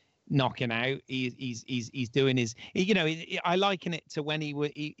Spielberg's knocking out. He's doing his. I liken it to when he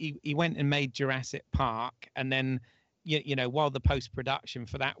went and made Jurassic Park, and then while the post production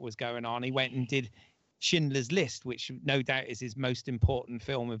for that was going on, he went and did Schindler's List, which no doubt is his most important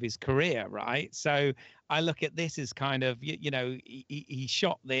film of his career, right? So I look at this as kind of, he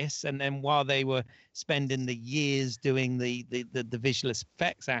shot this, and then while they were spending the years doing the visual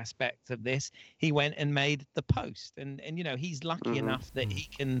effects aspect of this, he went and made the post, and he's lucky enough that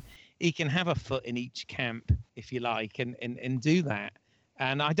he can have a foot in each camp, if you like, and do that.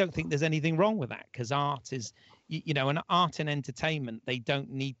 And I don't think there's anything wrong with that, because art is, an art and entertainment, they don't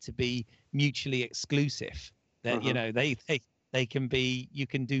need to be mutually exclusive. That they can be, you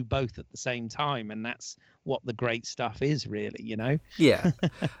can do both at the same time, and that's what the great stuff is, really. Yeah.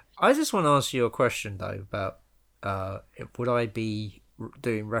 I just want to ask you a question though about would I be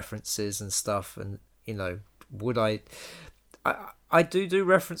doing references and stuff, and would I do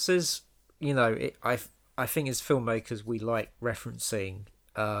references. I think as filmmakers we like referencing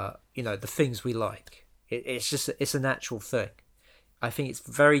the things we like. It's a natural thing. I think it's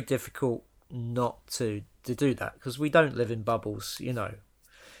very difficult not to do that, because we don't live in bubbles. Yeah.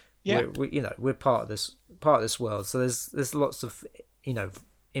 We're part of this world. So there's lots of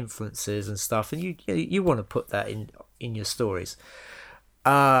influences and stuff, and you want to put that in your stories.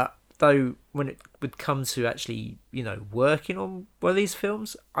 Though when it would come to actually working on one of these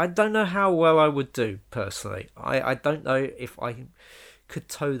films, I don't know how well I would do personally. I don't know if I could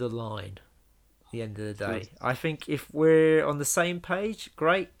toe the line at the end of the day. I think if we're on the same page,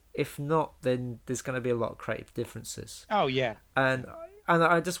 great. If not, then there's going to be a lot of creative differences. Oh yeah. And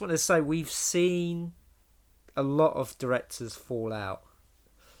I just want to say, we've seen a lot of directors fall out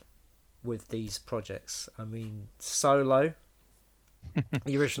with these projects. I mean, Solo,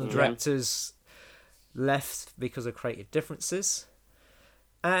 the original directors left because of creative differences.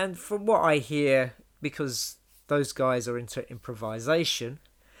 And from what I hear, because those guys are into improvisation,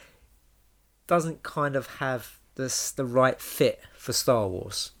 doesn't kind of have the right fit for Star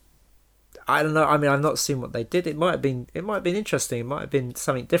Wars. I don't know. I mean, I've not seen what they did. It might have been interesting. It might have been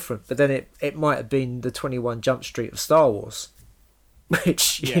something different. But then it might have been the 21 Jump Street of Star Wars,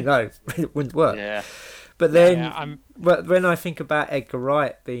 which it wouldn't work. Yeah. But then, but when I think about Edgar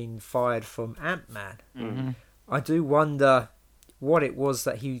Wright being fired from Ant-Man, I do wonder what it was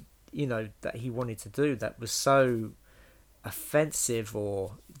that he wanted to do that was so offensive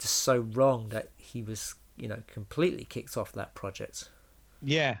or just so wrong that he was, completely kicked off that project.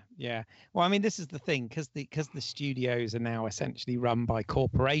 Yeah. Well, I mean, this is the thing, because the studios are now essentially run by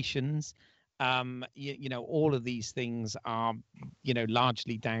corporations. All of these things are,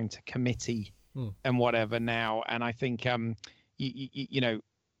 largely down to committee and whatever now. And I think,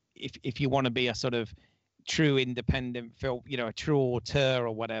 if you want to be a sort of true independent film, a true auteur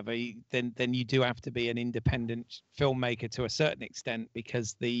or whatever, then you do have to be an independent filmmaker to a certain extent,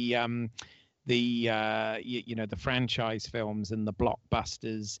 because the franchise films and the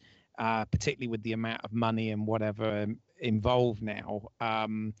blockbusters, particularly with the amount of money and whatever involved now,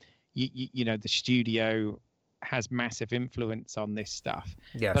 the studio has massive influence on this stuff.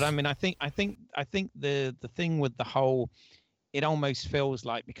 Yes. But I mean, I think the thing with the whole, it almost feels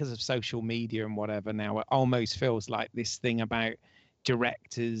like, because of social media and whatever now, it almost feels like this thing about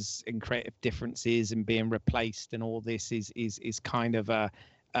directors and creative differences and being replaced and all this is kind of a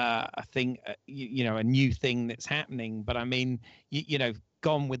thing, a new thing that's happening. But I mean,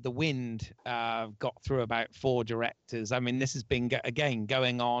 Gone with the Wind got through about 4 directors. I mean, this has been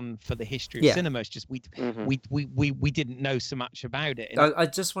going on for the history of cinema. It's just we didn't know so much about it. I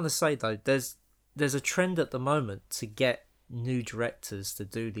just want to say though, there's a trend at the moment to get new directors to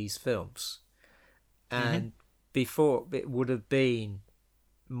do these films, and before it would have been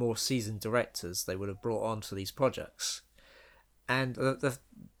more seasoned directors they would have brought on to these projects. And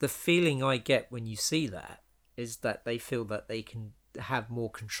the feeling I get when you see that is that they feel that they can have more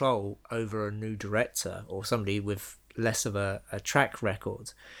control over a new director or somebody with less of a track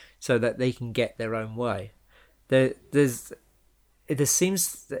record, so that they can get their own way. It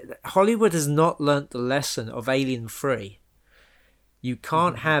seems that Hollywood has not learnt the lesson of Alien 3. You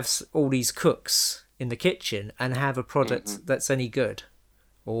can't have all these cooks in the kitchen and have a product that's any good,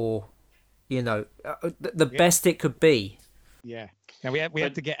 or the best it could be. Yeah. Now we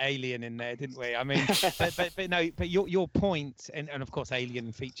had to get Alien in there, didn't we? I mean, but your point, and of course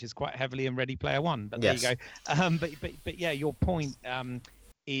Alien features quite heavily in Ready Player One. But there you go. But yeah, your point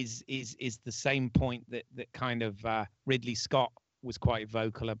is the same point that kind of Ridley Scott was quite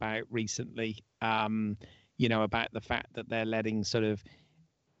vocal about recently. About the fact that they're letting sort of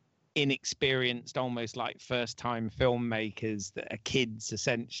inexperienced, almost like first-time filmmakers that are kids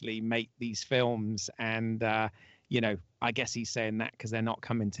essentially make these films, and I guess he's saying that because they're not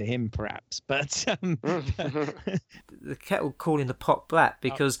coming to him, perhaps. But the kettle calling the pot black,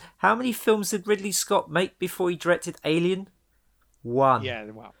 because how many films did Ridley Scott make before he directed Alien? 1. Yeah,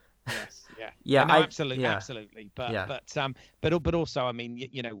 well, yes, yeah, yeah, no, absolutely. But also, I mean,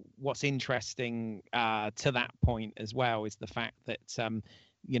 what's interesting to that point as well is the fact that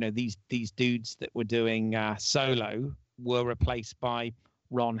these dudes that were doing Solo were replaced by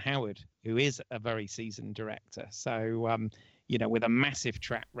Ron Howard, who is a very seasoned director. So, with a massive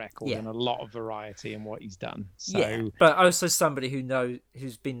track record and a lot of variety in what he's done. So, but also somebody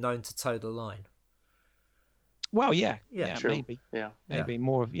who's been known to toe the line. Well, true. maybe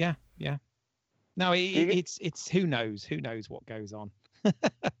more of No, it's who knows what goes on.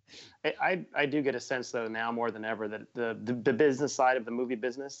 I do get a sense though now more than ever that the business side of the movie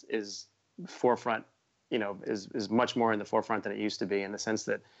business is forefront. Is much more in the forefront than it used to be, in the sense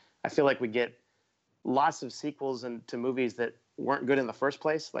that I feel like we get lots of sequels to movies that weren't good in the first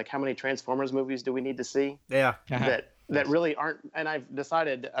place. Like, how many Transformers movies do we need to see? Yeah. That really aren't. And I've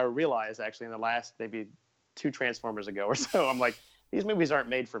decided, I realized actually in the last maybe 2 Transformers ago or so, I'm like, these movies aren't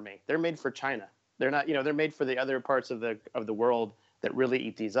made for me. They're made for China. They're not. They're made for the other parts of the world that really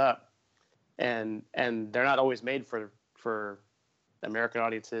eat these up, and they're not always made for American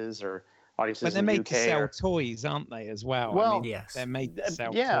audiences or audiences. But they're made to sell toys, aren't they, as well? Well, I mean, yes, they're made to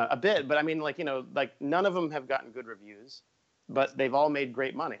sell. Yeah, toys. a bit. But I mean, like none of them have gotten good reviews, but they've all made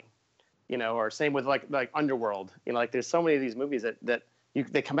great money. Or same with like Underworld. Like there's so many of these movies that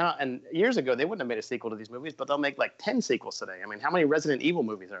they come out, and years ago they wouldn't have made a sequel to these movies, but they'll make like 10 sequels today. I mean, how many Resident Evil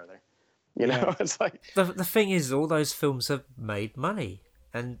movies are there? You know, it's like the thing is, all those films have made money,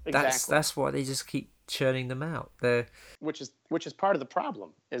 and Exactly. that's why they just keep churning them out. They're which is part of the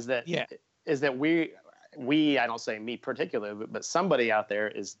problem is that Yeah. we I don't say me particularly, but somebody out there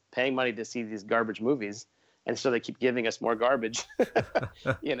is paying money to see these garbage movies, and so they keep giving us more garbage.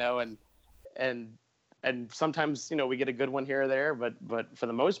 You know, and sometimes, you know, we get a good one here or there, but for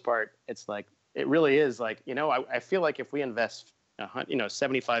the most part, it's like it really is like, you know, I feel like if we invest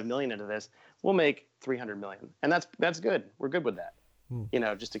 75 million into this, we'll make 300 million, and that's good. We're good with that. You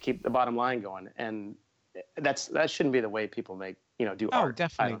know, just to keep the bottom line going, and that shouldn't be the way people make, you know, do art.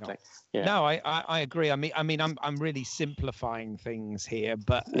 Definitely I don't not. think. Yeah. No, I agree. I mean, I'm really simplifying things here,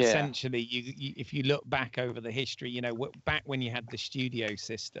 but Yeah. essentially, you if you look back over the history, you know, back when you had the studio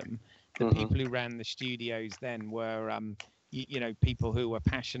system, the Mhm. people who ran the studios then were, you know, people who were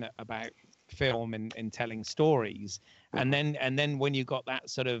passionate about film and telling stories, and then when you got that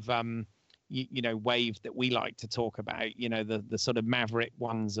sort of you know, wave that we like to talk about, you know, the sort of maverick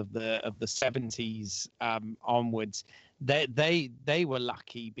ones of the 70s onwards, they were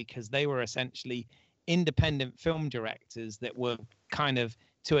lucky because they were essentially independent film directors that were kind of,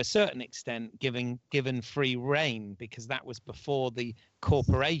 to a certain extent, given free reign, because that was before the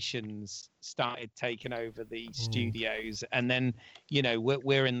corporations started taking over the studios. And then, you know,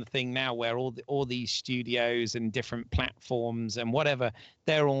 we're in the thing now where all these studios and different platforms and whatever,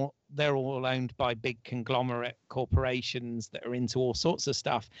 they're all owned by big conglomerate corporations that are into all sorts of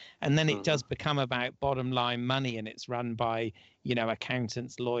stuff. And then it does become about bottom line money, and it's run by, you know,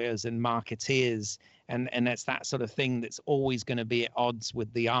 accountants, lawyers, and marketeers. And it's that sort of thing that's always going to be at odds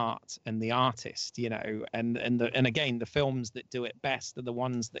with the art and the artist, you know. And again, the films that do it best are the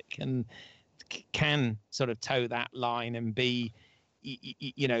ones that can sort of toe that line and be,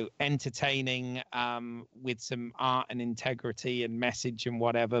 you know, entertaining with some art and integrity and message and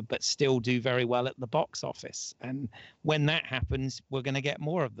whatever, but still do very well at the box office. And when that happens, we're going to get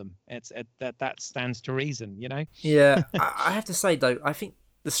more of them. That stands to reason, you know. Yeah, I have to say though, I think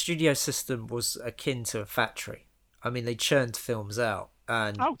the studio system was akin to a factory. I mean, they churned films out,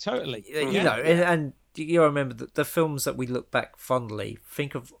 and Totally. you know, and you remember the films that we look back fondly.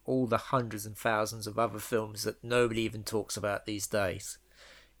 Think of all the hundreds and thousands of other films that nobody even talks about these days.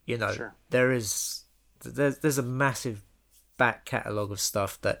 You know, Sure. there's a massive back catalogue of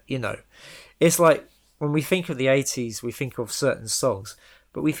stuff that, you know, it's like when we think of the 80s, we think of certain songs,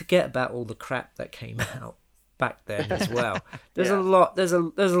 but we forget about all the crap that came out back then as well. There's a lot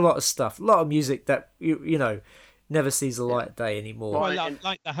of stuff, a lot of music that you know never sees the light of day anymore. Well,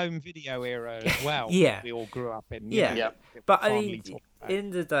 like the home video era as well. Yeah. We all grew up in. Yeah. But I mean,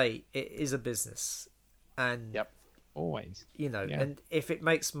 in the day, it is a business, and always, you know, and if it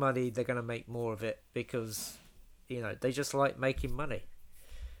makes money, they're going to make more of it because, you know, they just like making money.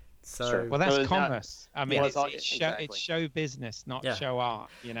 So well, that's commerce. I mean, it's show business, not show art.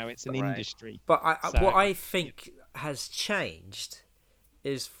 You know, it's an industry. But what I think has changed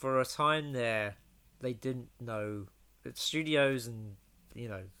is, for a time there, they didn't know, the studios and, you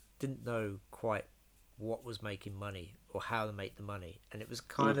know, didn't know quite what was making money or how to make the money, and it was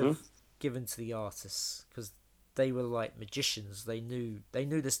kind of given to the artists because they were like magicians. They knew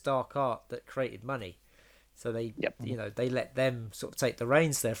this dark art that created money. So they, you know, they let them sort of take the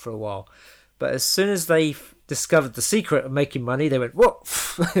reins there for a while. But as soon as they discovered the secret of making money, they went, "Whoa,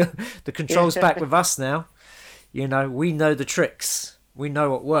 the control's back with us now. You know, we know the tricks. We know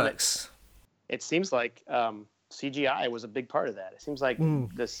what works." It seems like CGI was a big part of that. It seems like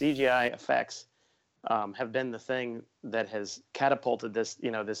the CGI effects have been the thing that has catapulted this, you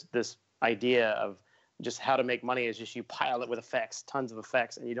know, this idea of just how to make money is just you pile it with effects, tons of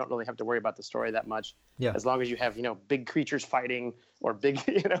effects, and you don't really have to worry about the story that much. Yeah. As long as you have, you know, big creatures fighting or big,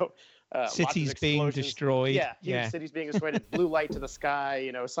 you know, cities being destroyed. Yeah, cities being destroyed, blue light to the sky,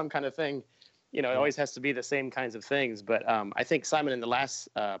 you know, some kind of thing. You know, it always has to be the same kinds of things. But I think, Simon, in the last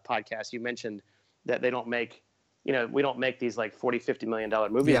podcast, you mentioned that they don't make, you know, we don't make these like $40, $50 million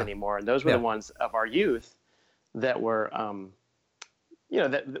movies anymore. And those were the ones of our youth that were, you know,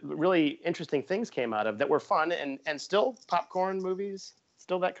 that really interesting things came out of that were fun and still popcorn movies,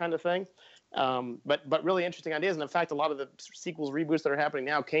 still that kind of thing. But really interesting ideas. And in fact, a lot of the sequels, reboots that are happening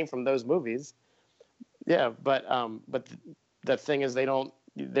now came from those movies. Yeah. But the thing is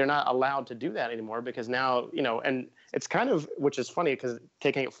they're not allowed to do that anymore because now, you know, and it's kind of, which is funny because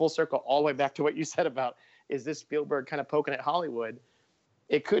taking it full circle all the way back to what you said about, is this Spielberg kind of poking at Hollywood?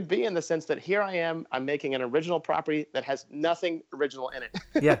 It could be in the sense that here I am, I'm making an original property that has nothing original in it.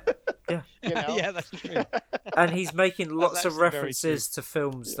 Yeah. You know? Yeah, that's true. And he's making lots of references to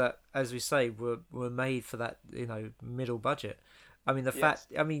films that, as we say, were made for that, you know, middle budget. I mean,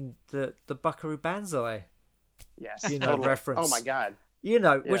 the Buckaroo Banzai, Yes. totally. Reference. Oh my God.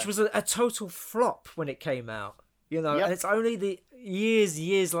 Which was a total flop when it came out. Yep. And it's only the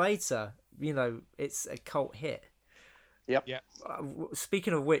years later, it's a cult hit. Yep. Yeah.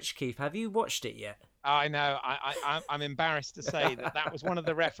 Speaking of which, Keith, have you watched it yet? I know. I'm embarrassed to say that was one of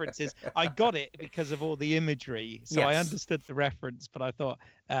the references. I got it because of all the imagery, so I understood the reference. But I thought,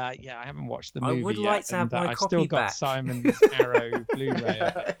 I haven't watched the movie. I would like to have my I've copy still got back. Simon's Arrow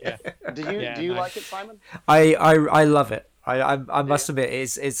Blu-ray. Yeah. Do you like it, Simon? I love it. I must admit,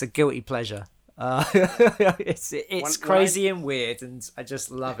 it's a guilty pleasure. It's crazy and weird, and I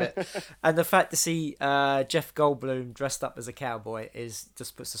just love it. And the fact to see Jeff Goldblum dressed up as a cowboy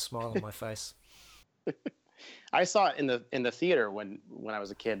just puts a smile on my face. I saw it in the theater when I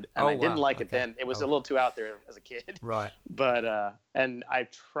was a kid, and I didn't like it then. It was a little too out there as a kid. Right. But and I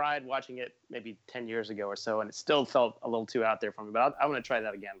tried watching it maybe 10 years ago or so, and it still felt a little too out there for me. But I want to try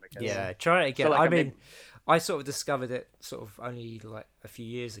that again because try it again. Like I sort of discovered it sort of only like a few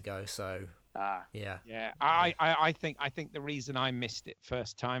years ago, so. Yeah. I think the reason I missed it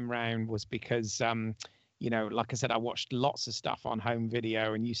first time round was because like I said, I watched lots of stuff on home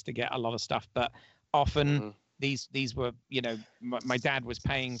video and used to get a lot of stuff, but often these were my dad was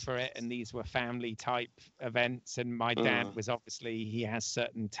paying for it, and these were family type events, and my dad was obviously, he has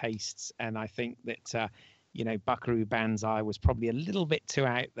certain tastes, and I think that Buckaroo Banzai was probably a little bit too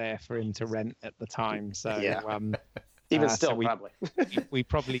out there for him to rent at the time, so even still, so probably. we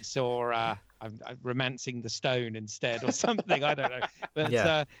probably saw I'm Romancing the Stone instead, or something. I don't know, but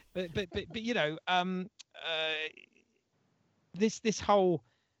this whole.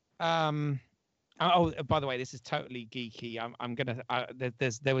 Oh, by the way, this is totally geeky. I'm gonna.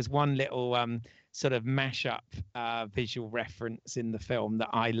 There was one little sort of mashup visual reference in the film that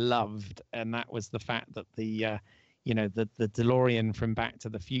I loved, and that was the fact that the DeLorean from Back to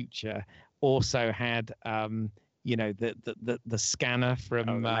the Future also had the scanner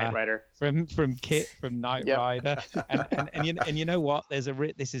from Knight Rider, from Kit from Knight Rider, and you know what? This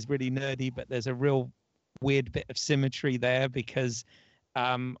is really nerdy, but there's a real weird bit of symmetry there because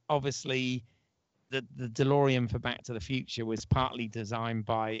obviously the DeLorean for Back to the Future was partly designed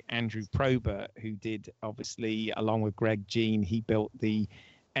by Andrew Probert, who did, obviously, along with Greg Jean, he built the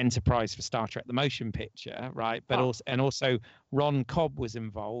Enterprise for Star Trek the Motion Picture, right? But also Ron Cobb was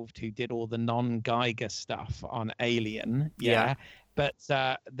involved, who did all the non-Geiger stuff on Alien. But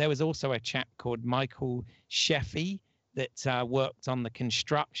there was also a chap called Michael Sheffy that worked on the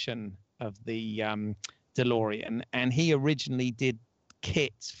construction of the DeLorean, and he originally did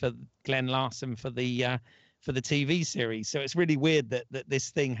kits for Glenn Larson for the TV series. So it's really weird that this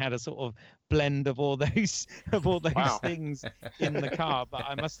thing had a sort of blend of all those things in the car. But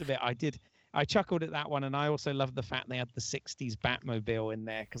I must admit, I chuckled at that one, and I also loved the fact they had the 60s Batmobile in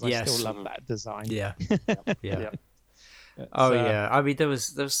there because I still love that design. Yeah. I mean,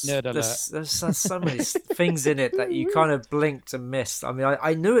 there's so many things in it that you kind of blinked and missed. I mean,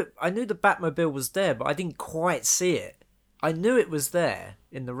 I knew the Batmobile was there, but I didn't quite see it. I knew it was there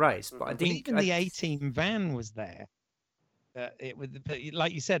in the race, but I didn't. Even the A-Team van was there.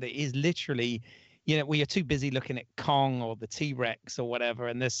 Like you said, it is literally, we are too busy looking at Kong or the T-Rex or whatever,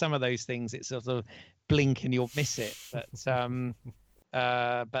 and there's some of those things it's sort of blink and you'll miss it. But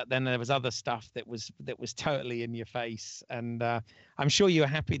then there was other stuff that was totally in your face, and I'm sure you were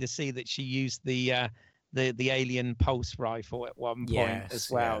happy to see that she used the Alien pulse rifle at one point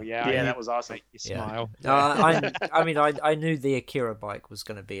as well. Yeah, that was awesome. You smile. I knew the Akira bike was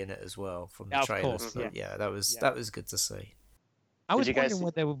going to be in it as well from the trailers. Course, but that was good to see. I was wondering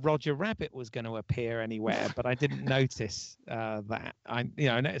whether Roger Rabbit was going to appear anywhere, but I didn't notice that. I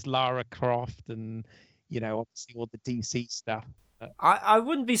noticed Lara Croft and obviously all the DC stuff. I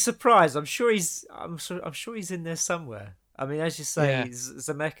wouldn't be surprised. I'm sure he's in there somewhere. I mean, as you say,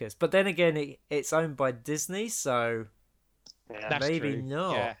 Zemeckis. But then again, it's owned by Disney, so maybe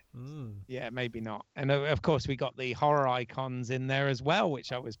not. Yeah. Yeah, maybe not. And of course, we got the horror icons in there as well,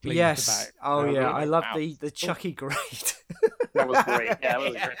 which I was pleased about. Oh, yeah. I love the Chucky grade. That was great. Yeah, that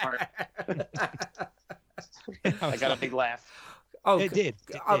was a great part. I got a big laugh. Oh, it did.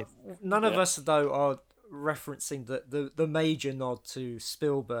 None of us, though, are referencing the major nod to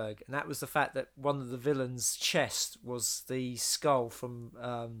Spielberg, and that was the fact that one of the villains' chest was the skull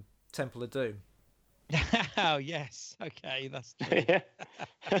from Temple of Doom. Oh yes, okay, that's true.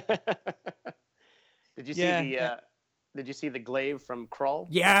 Did you see Did you see the glaive from Krull?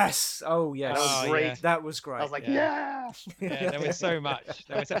 Yes. Oh, yes. That was great. Yeah. That was great. I was like, Yeah. yeah. There was so much.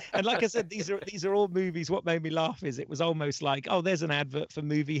 And like I said, these are all movies. What made me laugh is it was almost like, oh, there's an advert for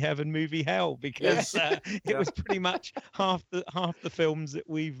Movie Heaven, Movie Hell, because it was pretty much half the films that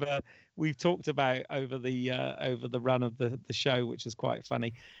we've talked about over the run of the show, which is quite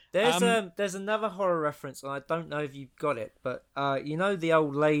funny. There's another horror reference, and I don't know if you've got it, but you know the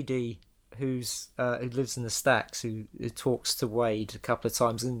old lady who lives in the stacks who talks to Wade a couple of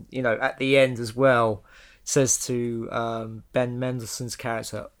times, and you know at the end as well says to Ben Mendelsohn's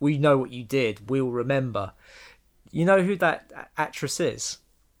character, "We know what you did. We'll remember." You know who that actress is?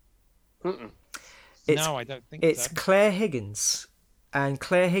 Mm-mm. No, I don't think it's so. Claire Higgins, and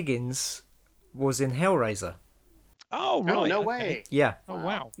Claire Higgins was in Hellraiser. Oh right. Oh, no okay. way. Yeah. Oh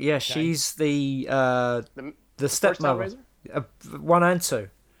wow. Yeah, Okay. she's the First stepmother, Hellraiser? 1 and 2.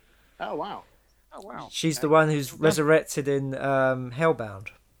 Oh wow. Oh wow. She's the one who's resurrected in Hellbound.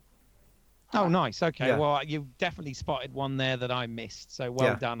 Oh, nice. Okay. Yeah. Well, you definitely spotted one there that I missed. So well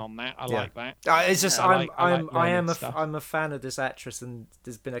Yeah. done on that. I Yeah. like that. It's just Yeah, I like learning stuff. I'm a fan of this actress, and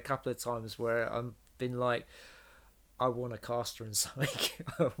there's been a couple of times where I've been like, I want to cast her in something.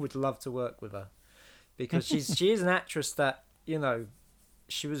 I would love to work with her because she is an actress that, you know,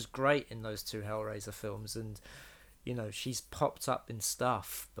 she was great in those 2 Hellraiser films, and you know she's popped up in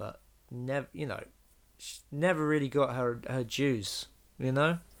stuff, but never, you know, she never really got her dues, you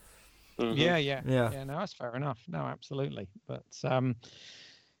know. Mhm. Yeah. No, that's fair enough. No, absolutely. But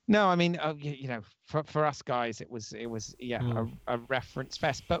no, I mean, you know, for us guys, it was a reference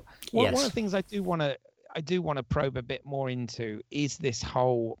fest. But one of the things I do want to probe a bit more into is this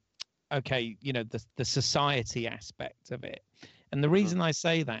whole, okay, you know, the society aspect of it. And the reason I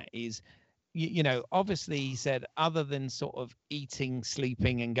say that is, you know, obviously he said other than sort of eating,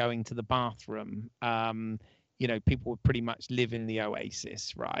 sleeping, and going to the bathroom, you know, people would pretty much live in the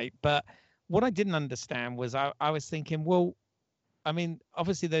oasis, right? But what I didn't understand was I was thinking, well, I mean,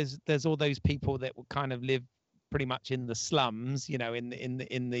 obviously there's all those people that would kind of live pretty much in the slums, you know, in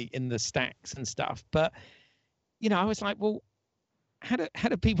the stacks and stuff. But you know, I was like, well, how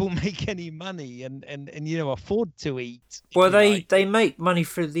do people make any money and you know afford to eat? Well, they make money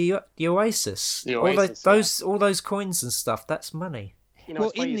through the Oasis. The All Oasis, all those coins and stuff. That's money. You know, Well,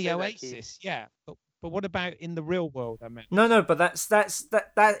 it's funny in you the say that, Keith. Oasis, yeah. But what about in the real world? I mean, No, but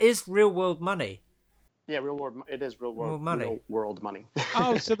that is real world money. Yeah, real world. It is real world money. Real world money.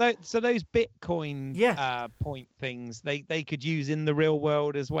 oh, so those Bitcoin Yeah. point things they could use in the real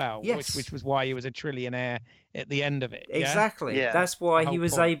world as well. Yes. Which was why he was a trillionaire at the end of it. Yeah? Exactly. Yeah. That's why The he whole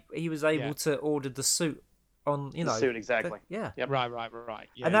was point. able Yeah. to order the suit on, you know. The suit, exactly. Yeah. Yep. Right.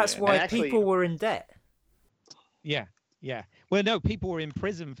 Yeah, And that's yeah. why And actually- people were in debt. Yeah. Well, no, people were in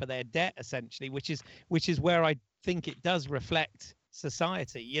prison for their debt essentially, which is where I think it does reflect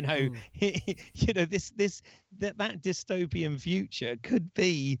society. You know, you know that dystopian future could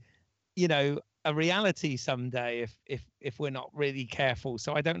be, you know, a reality someday if we're not really careful.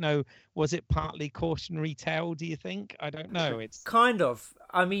 So I don't know. Was it partly cautionary tale? Do you think? I don't know. It's Kind of.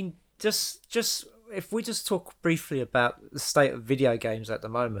 I mean, just if we just talk briefly about the state of video games at the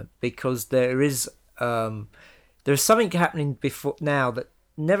moment, because there's something happening before now that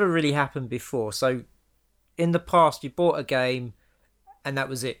never really happened before. So in the past, you bought a game and that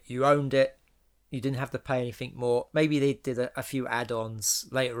was it. You owned it. You didn't have to pay anything more. Maybe they did a few add-ons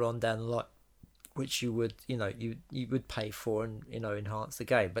later on down the line, which you would, you know, you would pay for and, you know, enhance the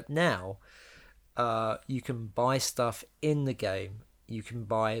game. But now you can buy stuff in the game. You can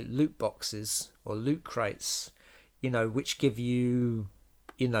buy loot boxes or loot crates, you know, which give you,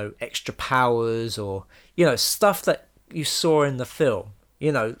 you know, extra powers or, you know, stuff that you saw in the film.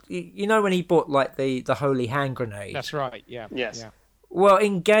 You know when he bought like the holy hand grenade. that's right. Yeah. Yes. Yeah. Well,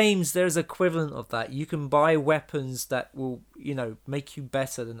 in games, there's equivalent of that. You can buy weapons that will, you know, make you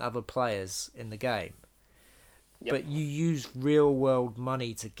better than other players in the game. Yep. But you use real world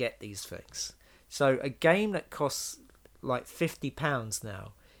money to get these things. So a game that costs like £50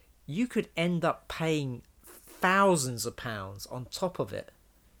 now, you could end up paying thousands of pounds on top of it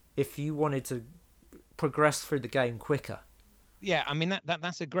if you wanted to progress through the game quicker. Yeah, I mean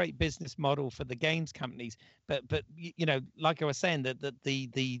that's a great business model for the games companies, but you know, like I was saying, that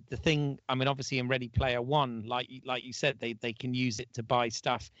the thing, I mean, obviously in Ready Player One, like you said, they can use it to buy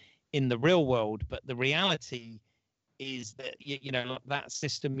stuff in the real world, but the reality is that you know that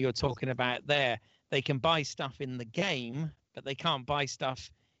system you're talking about there, they can buy stuff in the game, but they can't buy stuff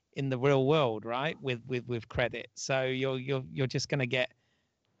in the real world, right? With credit, so you're just going to get,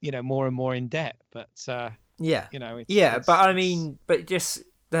 you know, more and more in debt, but. Yeah. You know, But I mean, but just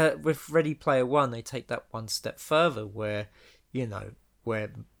with Ready Player One, they take that one step further, where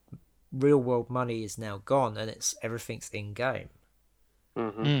where real world money is now gone and everything's in game.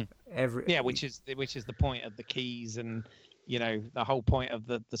 Which is the point of the keys and the whole point of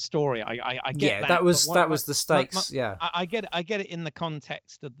the story. I get that was the stakes. I get it in the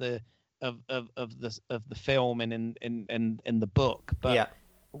context of the film and in the book, but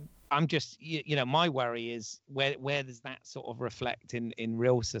I'm just my worry is where does that sort of reflect in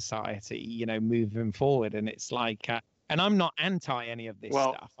real society moving forward? And it's like and I'm not anti any of this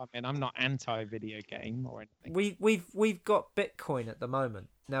stuff. I mean, I'm not anti video game or anything. We've got Bitcoin at the moment.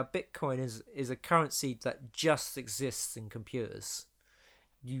 Now, Bitcoin is a currency that just exists in computers.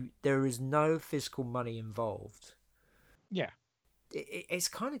 There is no physical money involved. Yeah. It's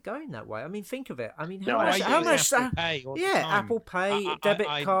kind of going that way. I mean, think of it. I mean, how much Apple Pay all the time. Apple Pay, debit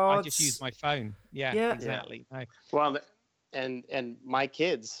cards. I just use my phone. Yeah. Exactly. Yeah. Well, and my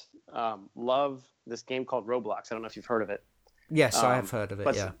kids love this game called Roblox. I don't know if you've heard of it. Yes, I have heard of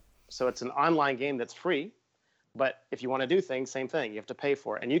it. So it's an online game that's free, but if you want to do things, same thing. You have to pay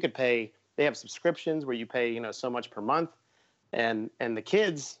for it, and you could pay. They have subscriptions where you pay, so much per month, and the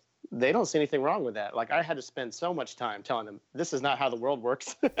kids, they don't see anything wrong with that. Like, I had to spend so much time telling them this is not how the world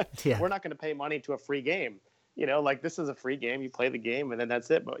works. We're not going to pay money to a free game. Like, this is a free game. You play the game and then that's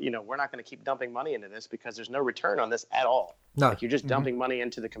it. But we're not going to keep dumping money into this because there's no return on this at all. No, like, you're just dumping money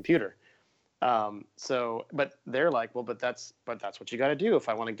into the computer. But they're like, well, but that's what you got to do. If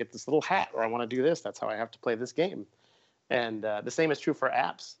I want to get this little hat or I want to do this, that's how I have to play this game. And the same is true for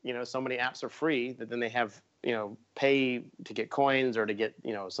apps. So many apps are free that then they have, pay to get coins or to get,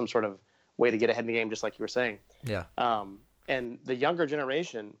 some sort of way to get ahead in the game, just like you were saying. Yeah. And the younger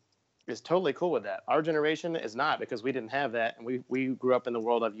generation is totally cool with that. Our generation is not, because we didn't have that. And we grew up in the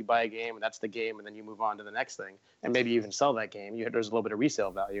world of you buy a game and that's the game. And then you move on to the next thing. And maybe you even sell that game. There's a little bit of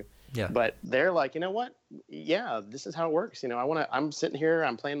resale value. Yeah. But they're like, you know what? Yeah, this is how it works. I'm sitting here,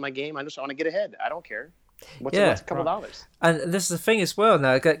 I'm playing my game. I just want to get ahead. I don't care. What's a couple dollars? And this is the thing as well.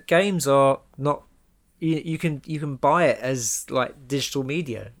 Now, games are not. You can buy it as like digital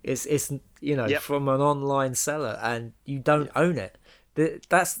media. It's from an online seller, and you don't own it.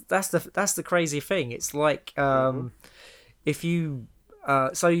 That's the crazy thing. It's like if you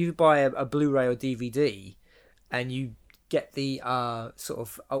so you buy a Blu-ray or DVD, and you get the sort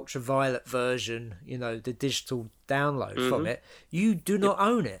of ultraviolet version, the digital download from it, you do not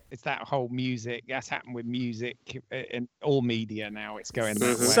own it. It's that whole music. That's happened with music and all media now. It's going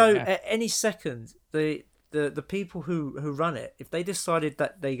that way. So at any second, the people who run it, if they decided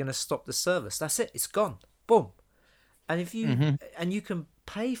that they're going to stop the service, that's it. It's gone. Boom. And if you and you can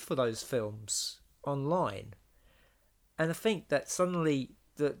pay for those films online, and I think that suddenly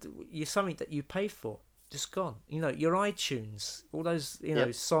you're something that you pay for. Just gone. Your iTunes, all those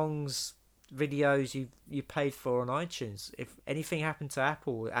songs, videos you paid for on iTunes. If anything happened to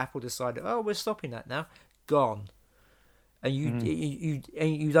Apple decided, oh, we're stopping that now, gone, and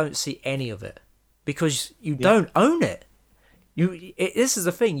you don't see any of it because you don't own it. This is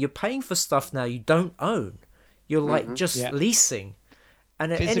the thing. You're paying for stuff now you don't own. You're like leasing.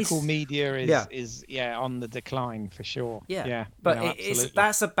 And physical media is on the decline for sure. Yeah. But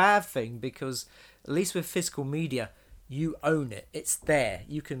that's a bad thing, because at least with physical media, you own it. It's there.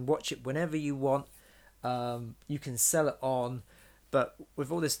 You can watch it whenever you want. You can sell it on. But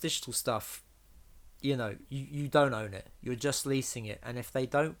with all this digital stuff, you don't own it. You're just leasing it. And if they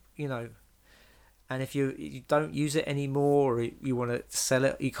don't, and if you don't use it anymore, or you want to sell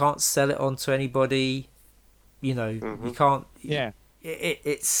it, you can't sell it on to anybody. You can't. Yeah.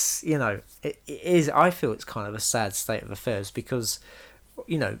 It's it is. I feel it's kind of a sad state of affairs, because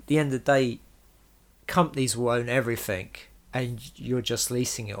at the end of the day, companies will own everything and you're just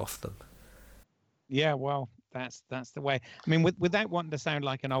leasing it off them. Yeah, well, that's the way. I mean, without wanting to sound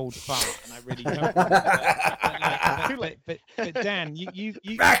like an old fart, and I really don't. but Dan, you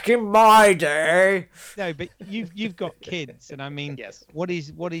back in my day. No, but you've got kids, and I mean, yes. What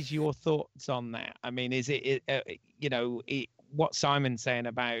is your thoughts on that? I mean, is it what Simon's saying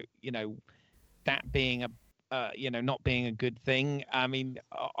about that being not being a good thing? I mean,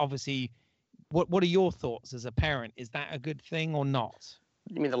 obviously, what are your thoughts as a parent? Is that a good thing or not?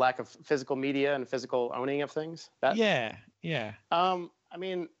 You mean the lack of physical media and physical owning of things? Yeah. I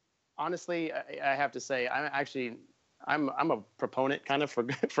mean, honestly, I have to say, I'm a proponent kind of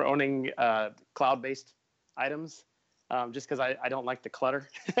for owning cloud-based items, just because I don't like the clutter.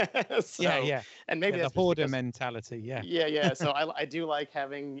 So, yeah. And maybe the that's hoarder mentality. Yeah. So I do like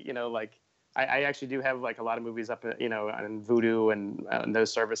having, I actually do have like a lot of movies up, on Vudu and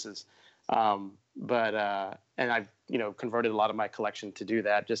those services. And I've converted a lot of my collection to do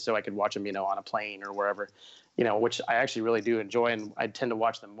that, just so I could watch them on a plane or wherever, which I actually really do enjoy, and I tend to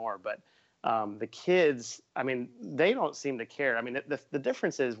watch them more. But the kids, I mean, they don't seem to care. I mean, the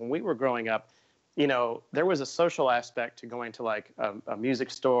difference is when we were growing up, there was a social aspect to going to like a music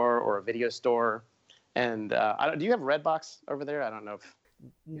store or a video store. And do you have Redbox over there? I don't know if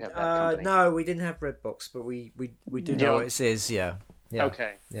you have that company. No, we didn't have Redbox, but we do know what it is. Yeah.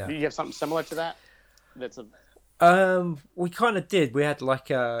 Okay. Yeah. Do you have something similar to that? We kind of did. We had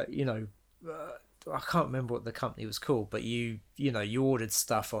like I can't remember what the company was called, but you ordered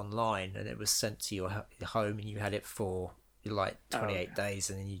stuff online and it was sent to your home, and you had it for like 28 days,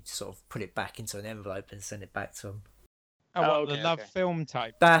 and then you sort of put it back into an envelope and send it back to them. The Love Film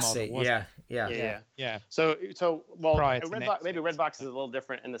type. That's model, it. Yeah. So maybe Netflix. Redbox is a little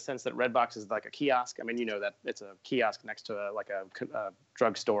different in the sense that Redbox is like a kiosk. I mean, that it's a kiosk next to a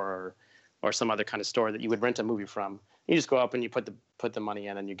drugstore or some other kind of store that you would rent a movie from. You just go up and you put the money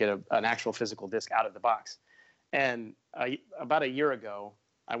in, and you get an actual physical disc out of the box. And about a year ago,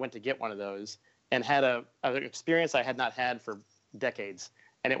 I went to get one of those and had an experience I had not had for decades.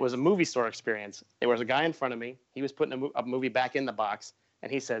 And it was a movie store experience. There was a guy in front of me. He was putting a movie back in the box.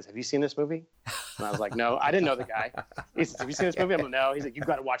 And he says, "Have you seen this movie?" And I was like, "No." I didn't know the guy. He says, "Have you seen this movie?" I'm like, "No." He's like, "You've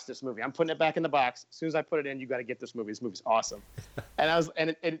got to watch this movie. I'm putting it back in the box. As soon as I put it in, you got to get this movie. This movie's awesome." And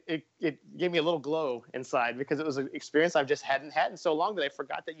it gave me a little glow inside, because it was an experience I just hadn't had in so long that I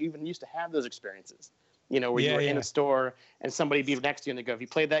forgot that you even used to have those experiences. Where you were in a store and somebody be next to you and they go, "Have you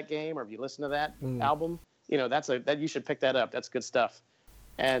played that game, or have you listened to that album?" That you should pick that up. That's good stuff.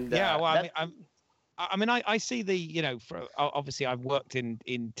 And I see the, obviously I've worked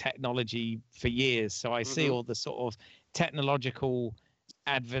in technology for years, so I see all the sort of technological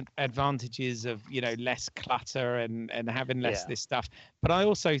advantages of, less clutter and having less this stuff. But I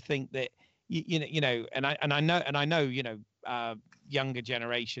also think that, I know, younger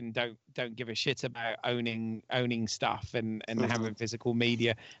generation don't give a shit about owning stuff and having physical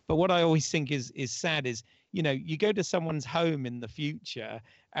media. But what I always think is sad is, you go to someone's home in the future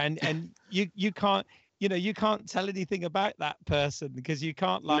and you can't, you can't tell anything about that person, because you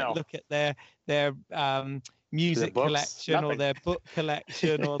can't look at their music collection or their book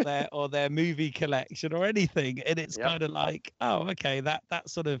collection or their movie collection or anything. And it's kind of like, oh, okay, that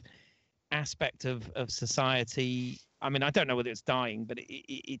sort of aspect of society. I mean, I don't know whether it's dying, but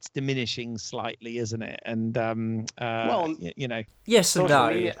it's diminishing slightly, isn't it? And yes and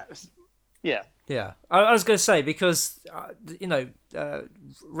no. Yeah. I was going to say, because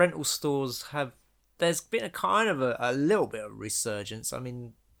rental stores there's been a kind of a little bit of resurgence. I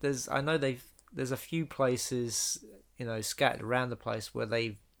mean, there's a few places scattered around the place where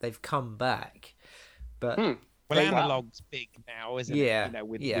they've come back, but analog's big now, isn't it?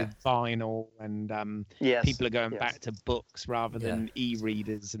 With vinyl and people are going back to books rather than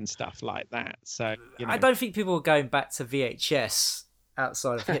e-readers and stuff like that. So I don't think people are going back to VHS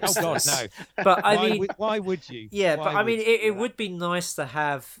outside of hipsters. Oh God, no! But why would you? Yeah, but I mean, it would be nice to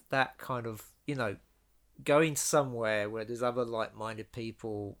have that kind of going somewhere where there's other like-minded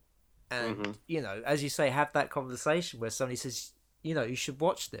people, and as you say, have that conversation where somebody says, you should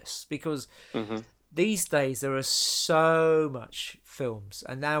watch this, because these days there are so much films,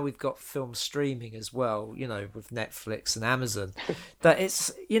 and now we've got film streaming as well, with Netflix and Amazon, that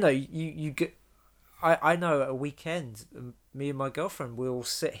it's you get. I know at a weekend, me and my girlfriend will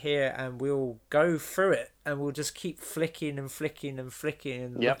sit here and we'll go through it, and we'll just keep flicking and looking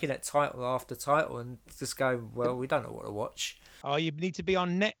at title after title and just go, well, we don't know what to watch. Oh, you need to be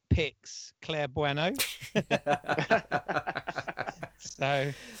on Netflix, Claire Bueno.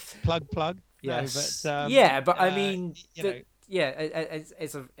 So, plug. Yes. No, but I mean,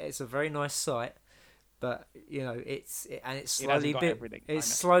 it's a very nice site, but it's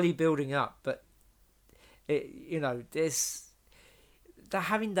slowly building up, but. There's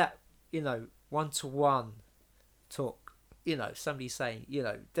having that, one-to-one talk. Somebody saying,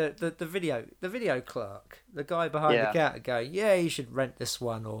 the video clerk, the guy behind the counter going, yeah, you should rent this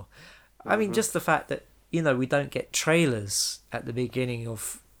one, or, I mean, just the fact that we don't get trailers at the beginning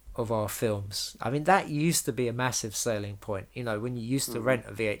of our films. I mean, that used to be a massive selling point. When you used to rent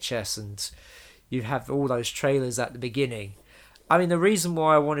a VHS and you have all those trailers at the beginning. I mean, the reason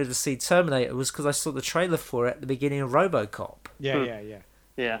why I wanted to see Terminator was because I saw the trailer for it at the beginning of RoboCop. Yeah.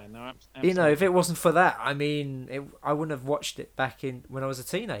 No, absolutely. If it wasn't for that, I mean, I wouldn't have watched it when I was a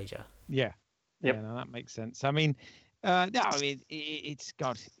teenager. Yeah. Yep. Yeah, no, that makes sense. I mean, it's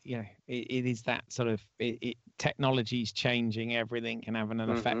God, it is that sort of technology's changing everything and having an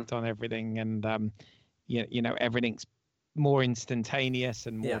effect on everything, and everything's more instantaneous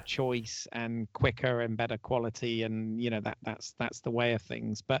and more Yeah. choice and quicker and better quality, and that's the way of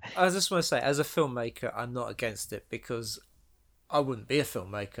things. But I just want to say, as a filmmaker, I'm not against it, because I wouldn't be a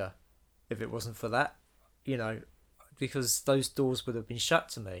filmmaker if it wasn't for that, because those doors would have been shut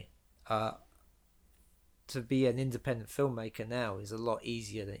to me. To be an independent filmmaker now is a lot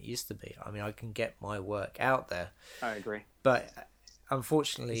easier than it used to be. I mean, I can get my work out there. I agree. But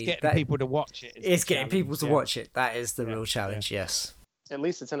unfortunately, it's getting people to watch it. It's getting people to yeah. watch it. That is the real challenge, yes. At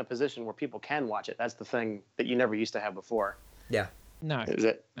least it's in a position where people can watch it. That's the thing that you never used to have before. Yeah. No. Is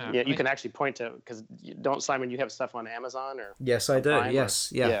it? No. Yeah, you can actually point to, because Simon, you have stuff on Amazon or? Yes, I do. Prime Yes.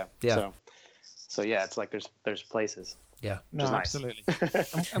 Yeah. So yeah, it's like there's places. Yeah. No, nice. absolutely.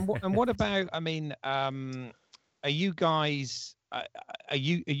 and what about? I mean, are you guys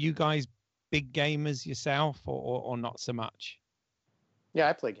big gamers yourself, or not so much? Yeah,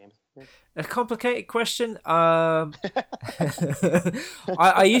 I play games. Yeah. A complicated question. I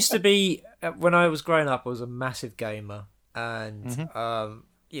used to be, when I was growing up, I was a massive gamer, and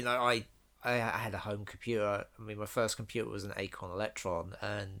I had a home computer. I mean, my first computer was an Acorn Electron,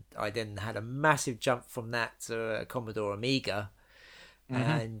 and I then had a massive jump from that to a Commodore Amiga,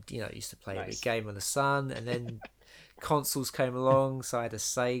 and used to play every game on the Sun, and then consoles came along. So I had a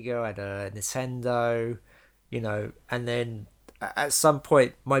Sega, I had a Nintendo, and then at some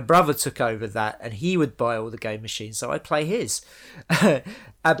point my brother took over that, and he would buy all the game machines, so I'd play his.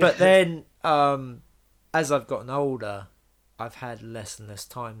 But then as I've gotten older, I've had less and less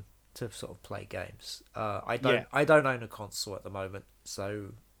time to sort of play games. I don't own a console at the moment, so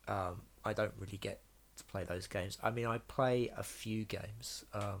I don't really get to play those games. I mean, I play a few games.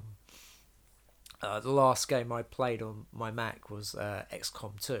 The last game I played on my Mac was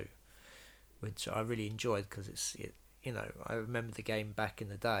XCOM 2, which I really enjoyed, because I remember the game back in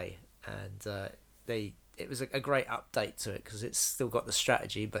the day, and it was a great update to it, because it's still got the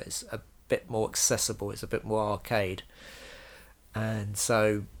strategy, but it's a bit more accessible. It's a bit more arcade, and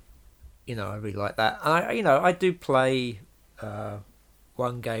so I really like that. I do play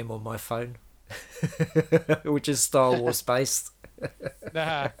one game on my phone, which is Star Wars based.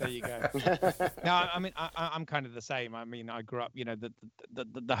 There you go. No, I mean, I'm kind of the same. I mean, I grew up,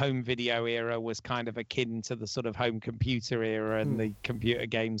 the home video era was kind of akin to the sort of home computer era, and the computer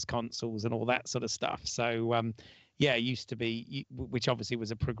games consoles and all that sort of stuff. So, it used to be, which obviously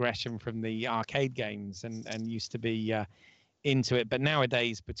was a progression from the arcade games, and used to be into it. But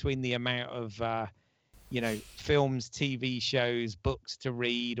nowadays, between the amount of films, TV shows, books to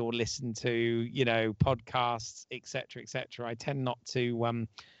read or listen to, podcasts, etc., I tend not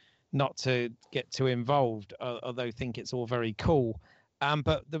to get too involved, although think it's all very cool.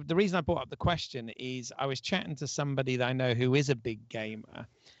 But the reason I brought up the question is I was chatting to somebody that I know who is a big gamer,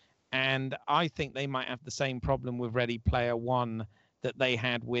 and I think they might have the same problem with Ready Player One that they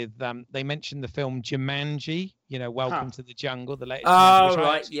had with they mentioned the film Jumanji, Welcome to the Jungle, the latest. Oh,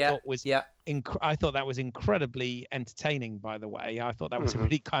 right, yeah, I thought that was incredibly entertaining, by the way. I thought that was a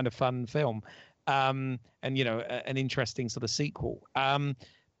really kind of fun film, and an interesting sort of sequel.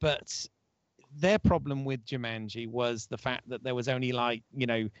 But their problem with Jumanji was the fact that there was only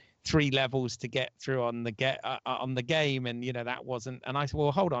 3 levels to get through on the game, and that wasn't. And I said,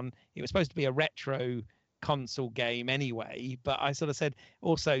 well, hold on, it was supposed to be a retro console game anyway, but I sort of said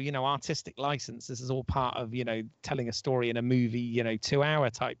also, artistic license, this is all part of telling a story in a movie, 2-hour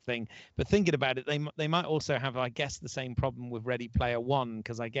type thing. But thinking about it, they might also have, I guess, the same problem with Ready Player One,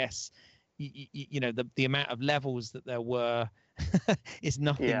 because I guess the amount of levels that there were is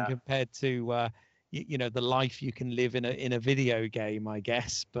nothing compared to the life you can live in a video game, I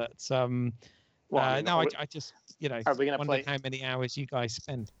guess. But I just are we gonna play how many hours you guys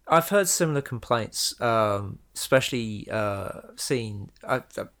spend? I've heard similar complaints, especially I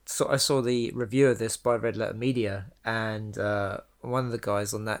saw the review of this by Red Letter Media, and one of the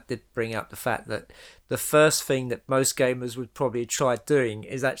guys on that did bring up the fact that the first thing that most gamers would probably try doing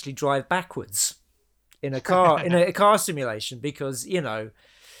is actually drive backwards in a car in a car simulation, because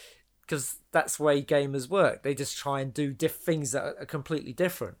that's the way gamers work. They just try and do things that are completely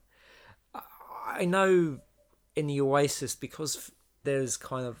different. I know in the Oasis, because there's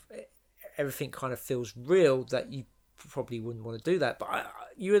kind of everything kind of feels real, that you probably wouldn't want to do that. But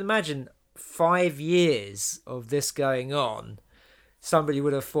you would imagine 5 years of this going on, somebody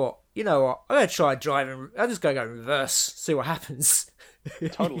would have thought, you know what, I'm going to try driving, I'm just going to go in reverse, see what happens.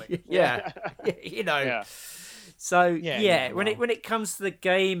 Totally. Yeah. Yeah. So when it comes to the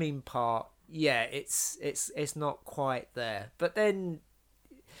gaming part, it's not quite there. But then,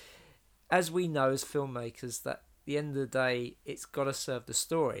 as we know as filmmakers, that at the end of the day, it's got to serve the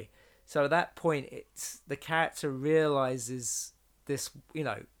story. So at that point, the character realizes this,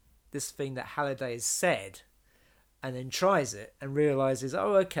 this thing that Halliday has said, and then tries it and realizes,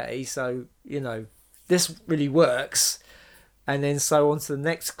 oh, okay, so, this really works. And then so on to the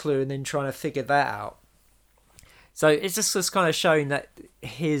next clue and then trying to figure that out. So it's just kind of showing that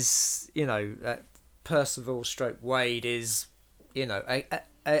his, that Percival stroke Wade is,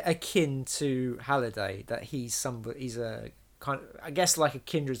 akin to Halliday, that he's a kind of, I guess, like a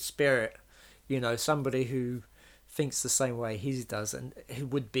kindred spirit, somebody who thinks the same way he does and who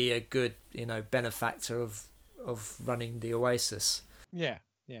would be a good, benefactor of running the Oasis. Yeah.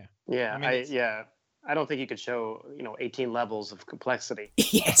 I don't think you could show 18 levels of complexity.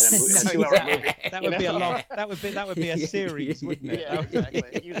 Yes, in a 2-hour movie. That would be a lot. That would be a series, wouldn't it? Yeah,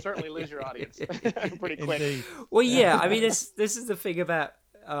 exactly. You certainly lose your audience pretty quick. Indeed. Well, yeah. I mean, this is the thing about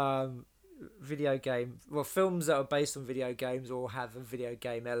video game. Well, films that are based on video games or have a video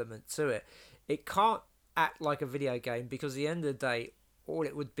game element to it. It can't act like a video game because at the end of the day, all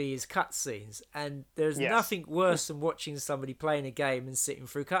it would be is cutscenes, and there's nothing worse than watching somebody playing a game and sitting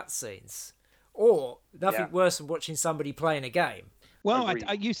through cutscenes. Or nothing worse than watching somebody playing a game. Well,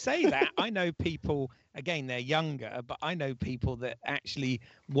 you say that. I know people, again, they're younger, but I know people that actually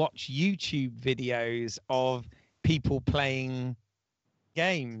watch YouTube videos of people playing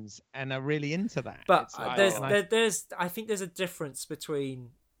games and are really into that. But I think there's a difference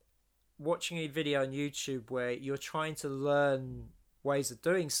between watching a video on YouTube where you're trying to learn ways of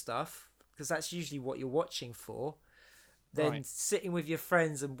doing stuff, because that's usually what you're watching for, than sitting with your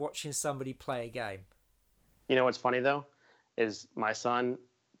friends and watching somebody play a game. You know what's funny though, is my son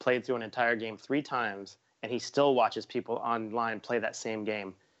played through an entire game 3 times, and he still watches people online play that same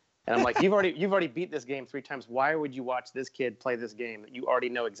game. And I'm like, you've already beat this game 3 times. Why would you watch this kid play this game that you already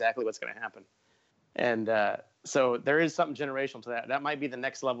know exactly what's going to happen? And so there is something generational to that. That might be the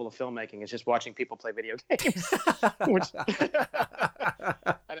next level of filmmaking, is just watching people play video games. Which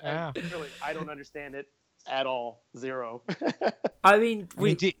I don't understand it at all. Zero. I mean,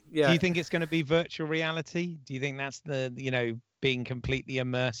 do you think it's going to be virtual reality? Do you think that's the being completely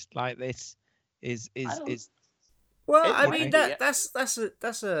immersed like this is? Well, I mean that's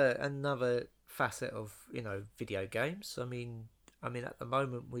another facet of video games. I mean at the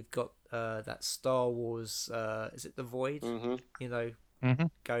moment we've got that Star Wars. Is it The Void? Mm-hmm.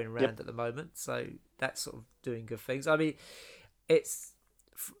 Going around at the moment, so that's sort of doing good things. I mean, it's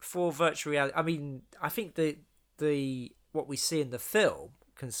for virtual reality. I mean, I think the what we see in the film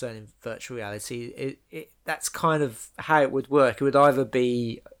concerning virtual reality, that's kind of how it would work. It would either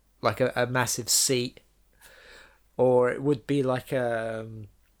be like a massive seat, or it would be like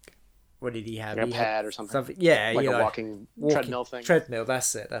what did he have? Like a pad or something. Yeah, like a walking treadmill thing. Treadmill.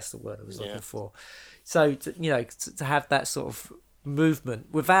 That's it. That's the word I was looking for. So to have that sort of movement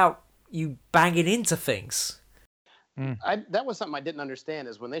without you banging into things. That was something I didn't understand,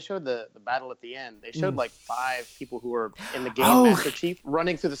 is when they showed the battle at the end, they showed like 5 people who were in the game Master Chief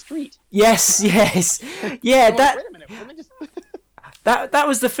running through the street. Yes. Yeah, wait a minute, let me just... that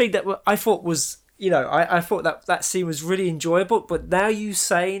was the thing that I thought was, I thought that scene was really enjoyable, but now you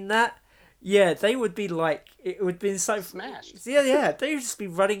saying that, they would be like, it would have been so smashed. Yeah, they would just be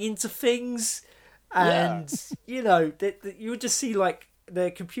running into things, and you would just see like the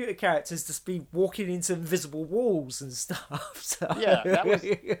computer characters just be walking into invisible walls and stuff. So. Yeah,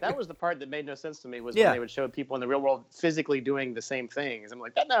 that was the part that made no sense to me, was when they would show people in the real world physically doing the same things. I'm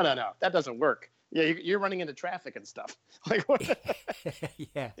like, no, that doesn't work. Yeah, you're running into traffic and stuff. Like, what?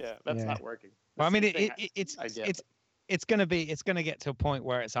 That's not working. Well, I mean, it's going to get to a point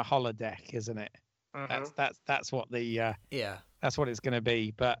where it's a holodeck, isn't it? Mm-hmm. That's what that's what it's going to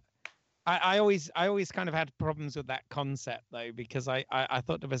be. But I always kind of had problems with that concept though, because I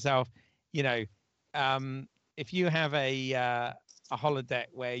thought to myself, if you have a holodeck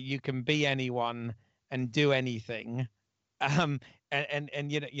where you can be anyone and do anything, and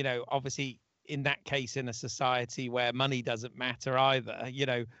obviously in that case, in a society where money doesn't matter either,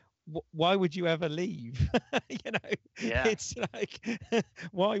 why would you ever leave? It's like,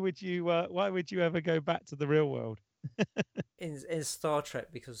 why would you ever go back to the real world? in Star Trek,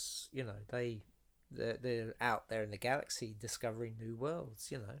 because they're out there in the galaxy discovering new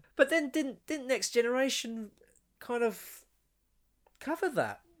worlds, But then didn't Next Generation kind of cover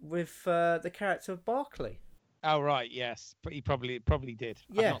that with the character of Barclay? Oh right, yes, but he probably did.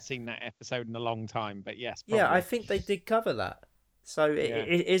 I've not seen that episode in a long time, but yes. Probably. Yeah, I think they did cover that. So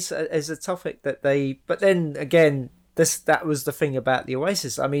it is a topic that they. But then again, that was the thing about the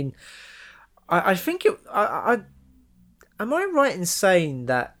Oasis. I mean, I think am I right in saying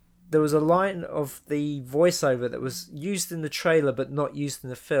that there was a line of the voiceover that was used in the trailer but not used in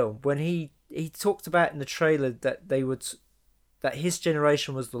the film when he talked about in the trailer that that his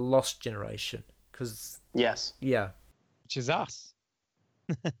generation was the lost generation because Yes. yeah, which is us.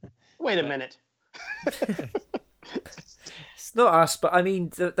 Wait a minute. it's not us, but I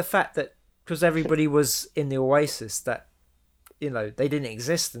mean the fact that because everybody was in the Oasis that they didn't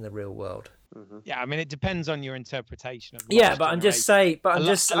exist in the real world. Mm-hmm. Yeah, I mean, it depends on your interpretation of. Yeah, but I'm just saying. But I'm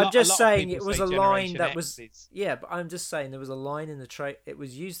just saying it was a line that X was. Yeah, but I'm just saying there was a line in the trailer. It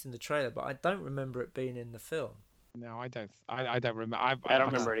was used in the trailer, but I don't remember it being in the film. No, I don't. I don't remember. I don't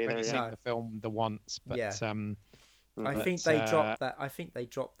remember it either. I've seen the film the once, but Yeah. I but, think they dropped that. I think they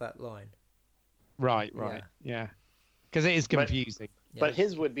dropped that line. Right, yeah, because it is confusing. But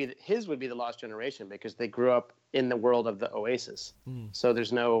his would be the lost generation because they grew up in the world of the Oasis. So there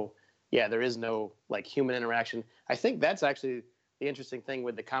is no like human interaction. I think that's actually the interesting thing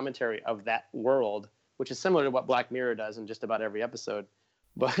with the commentary of that world, which is similar to what Black Mirror does in just about every episode.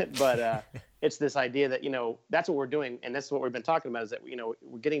 But it's this idea that that's what we're doing, and that's what we've been talking about is that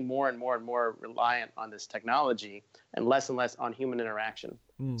we're getting more and more and more reliant on this technology and less on human interaction.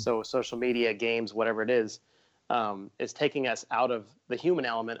 So social media, games, whatever it is taking us out of the human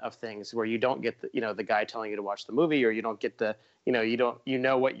element of things, where you don't get the guy telling you to watch the movie, or you don't get the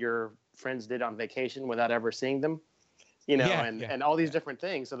what your friends did on vacation without ever seeing them, and all these different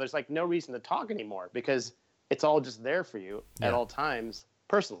things. So there's like no reason to talk anymore because it's all just there for you at all times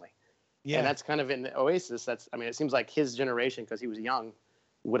personally. Yeah. And that's kind of in the Oasis. It seems like his generation, because he was young,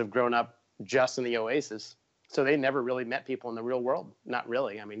 would have grown up just in the Oasis. So they never really met people in the real world. Not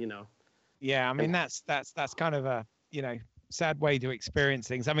really. Yeah, I mean that's kind of a sad way to experience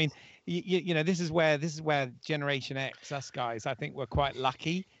things. I mean, this is where Generation X, us guys, I think we're quite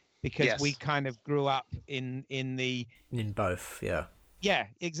lucky because we kind of grew up in both. Yeah. Yeah,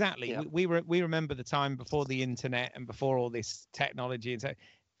 exactly. Yeah. We remember the time before the internet and before all this technology, and so,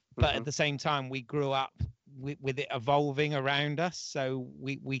 but at the same time, we grew up with it evolving around us, so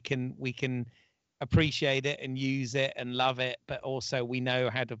we can appreciate it and use it and love it, but also we know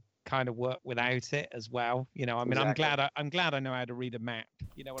how to kind of work without it as well. Exactly. I'm glad I know how to read a map.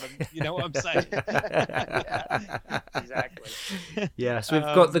 You know what I'm saying? Yeah, exactly. Yeah, so we've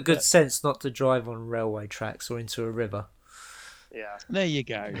got the good sense not to drive on railway tracks or into a river. Yeah. There you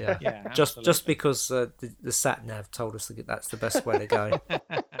go. Yeah. Just because the sat nav told us that's the best way to go.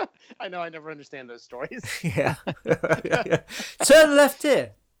 I know. I never understand those stories. Yeah. Turn left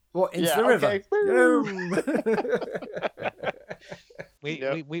here. What, into the river? Okay. We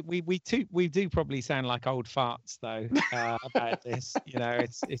do probably sound like old farts though about this.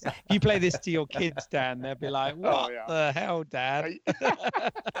 It's if you play this to your kids, Dan, they'll be like, "What the hell, Dad? Are you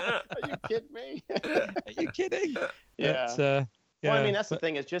kidding me? Are you kidding?" Yeah. Well, that's the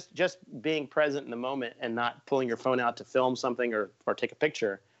thing is just being present in the moment and not pulling your phone out to film something or take a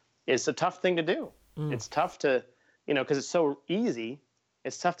picture is a tough thing to do. It's tough to, because it's so easy.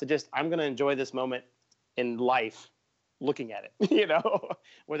 It's tough to I'm going to enjoy this moment in life looking at it,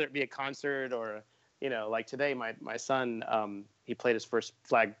 whether it be a concert or, like today, my son, he played his first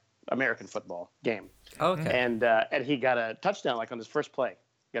flag American football game. Okay. And he got a touchdown, like on his first play.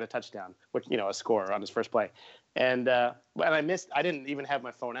 He got a touchdown, which, a score on his first play. And I didn't even have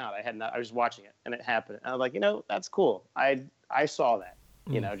my phone out. I was watching it and it happened. And I was like, that's cool. I saw that,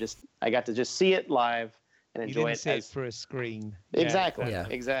 I got to just see it live and enjoy it. See it through a screen. Exactly. Yeah.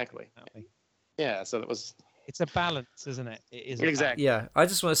 Exactly. Yeah. So it's a balance, isn't it? It is. Exactly. Yeah. I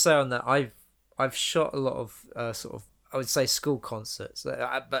just want to say on that, I've shot a lot of sort of, I would say school concerts, but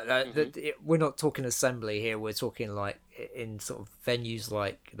we're not talking assembly here. We're talking like in sort of venues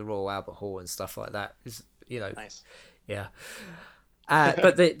like the Royal Albert Hall and stuff like that. Nice. Yeah.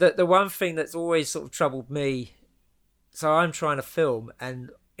 But the one thing that's always sort of troubled me, so I'm trying to film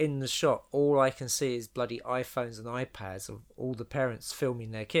and in the shot, all I can see is bloody iPhones and iPads of all the parents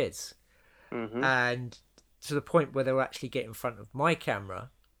filming their kids. And to the point where they'll actually get in front of my camera,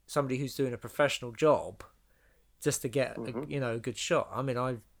 somebody who's doing a professional job, just to get a good shot. I mean,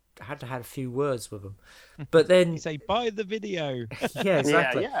 I've had to have a few words with them, but then you say buy the video. Yeah,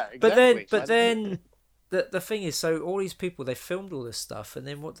 exactly. Yeah, exactly. But then the thing is, so all these people, they filmed all this stuff, and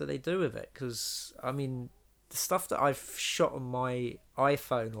then what do they do with it? Because I mean, the stuff that I've shot on my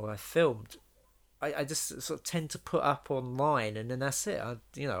iPhone or I filmed, I just sort of tend to put up online, and then that's it.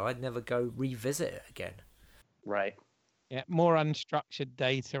 I'd never go revisit it again. Right. Yeah, more unstructured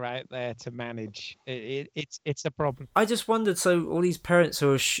data out there to manage. It's a problem. I just wondered, so all these parents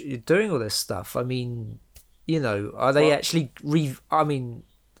who are doing all this stuff, I mean, are they actually I mean,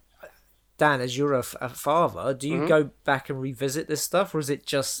 Dan, as you're a father, do you go back and revisit this stuff, or is it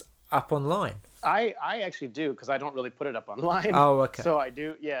just up online? I actually do, because I don't really put it up online. Oh, okay. So I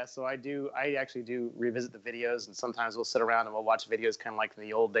do, yeah. So I actually do revisit the videos, and sometimes we'll sit around and we'll watch videos, kind of like in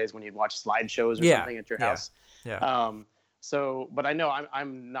the old days when you'd watch slideshows or something at your house. Yeah. So, but I know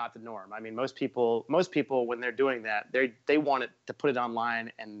I'm not the norm. I mean, most people when they're doing that, they want it to put it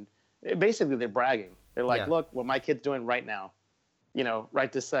online, and basically they're bragging. They're like, look what my kid's doing right now,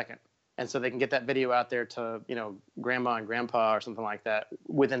 right this second. And so they can get that video out there to, grandma and grandpa or something like that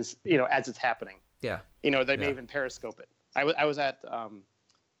within, as it's happening. Yeah. They may even periscope it. I was at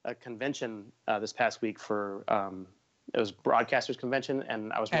a convention this past week for, it was Broadcasters Convention,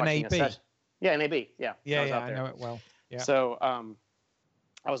 and I was watching a session. Yeah, NAB. Yeah. I know it well. Yeah. So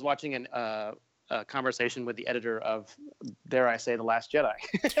I was watching a conversation with the editor of, dare I say, The Last Jedi.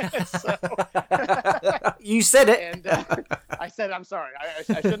 You said it. And I said, I'm sorry. I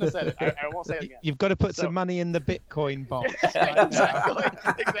shouldn't have said it. I won't say it again. You've got to put some money in the Bitcoin box. Exactly. Sorry.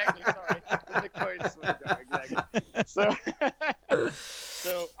 The Bitcoin swing jar. Exactly.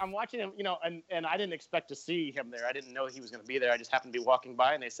 So I'm watching him, and I didn't expect to see him there. I didn't know he was going to be there. I just happened to be walking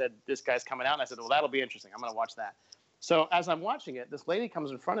by, and they said, this guy's coming out. And I said, well, that'll be interesting. I'm going to watch that. So as I'm watching it, this lady comes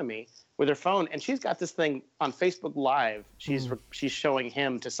in front of me with her phone, and she's got this thing on Facebook Live. She's showing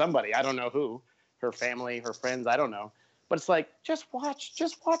him to somebody. I don't know who, her family, her friends. I don't know. But it's like, just watch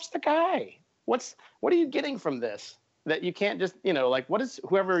the guy. What are you getting from this? That you can't just, what is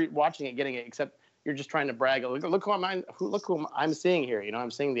whoever watching it getting it, except you're just trying to brag. Look who I'm seeing here. I'm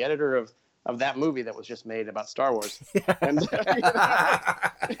seeing the editor of that movie that was just made about Star Wars. And,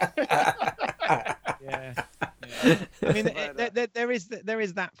 yeah. I mean, there is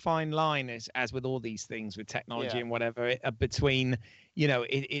that fine line, as with all these things with technology and whatever, between,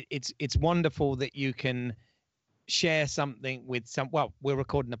 it's wonderful that you can share something with we're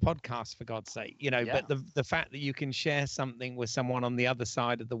recording a podcast, for God's sake, but the fact that you can share something with someone on the other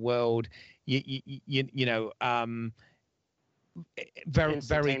side of the world,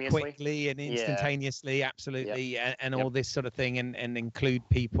 very quickly and instantaneously, absolutely, and all this sort of thing, and include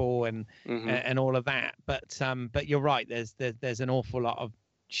people and all of that. But you're right. There's an awful lot of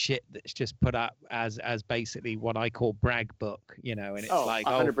shit that's just put up as basically what I call brag book, and it's like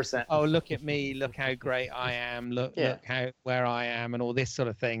 100%. Oh, look at me, look how great I am, look where I am, and all this sort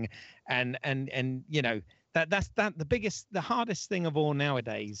of thing, and that's the hardest thing of all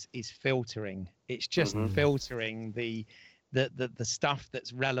nowadays is filtering. It's just filtering the stuff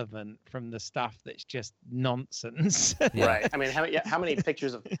that's relevant from the stuff that's just nonsense. Right. I mean, how many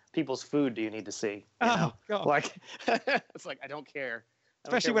pictures of people's food do you need to see? God. Like, it's like, I don't care.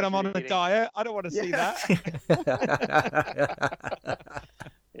 Especially when I'm on a diet. I don't want to see that.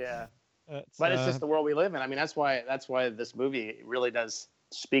 Yeah. But it's just the world we live in. I mean, that's why this movie really does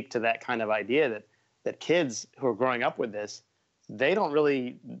speak to that kind of idea that kids who are growing up with this, they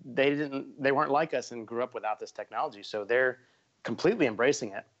weren't like us and grew up without this technology. So they're completely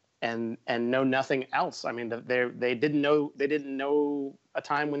embracing it and know nothing else. I mean, they didn't know a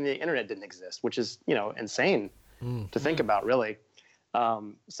time when the internet didn't exist, which is, insane to think about, really.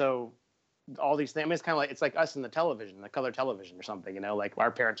 So all these things, I mean, it's kind of like, it's like us in the color television or something, like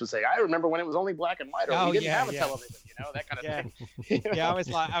our parents would say, I remember when it was only black and white, or we didn't have a television, that kind of thing. Yeah, I was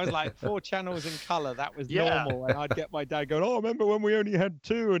like 4 channels in color. That was normal. And I'd get my dad going, oh, remember when we only had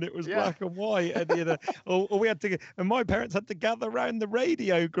 2 and it was black and white, and or we had to, and my parents had to gather around the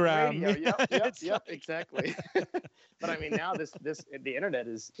radiogram. Yep, exactly. But I mean, now the internet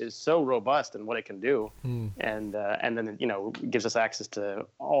is so robust in what it can do, and then gives us access to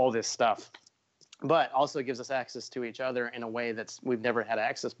all this stuff, but also gives us access to each other in a way we've never had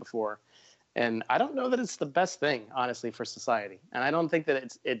access before. And I don't know that it's the best thing, honestly, for society. And I don't think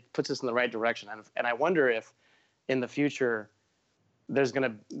that it puts us in the right direction. And I wonder if in the future there's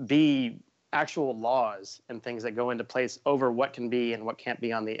going to be actual laws and things that go into place over what can be and what can't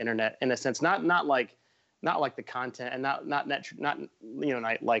be on the internet, in a sense, not like the content, and not like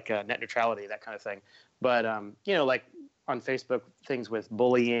net neutrality, that kind of thing, but like on Facebook, things with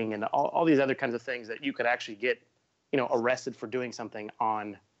bullying and all these other kinds of things that you could actually get arrested for doing something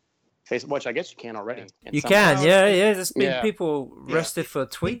on Facebook, which I guess you can already. You can, yeah. There's been people arrested for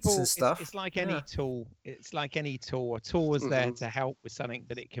tweets and stuff. It's like any tool. It's like any tool. A tool is there to help with something,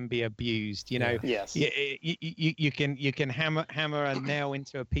 but it can be abused. Yes. You can hammer a nail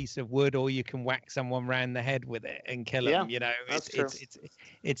into a piece of wood, or you can whack someone round the head with it and kill them.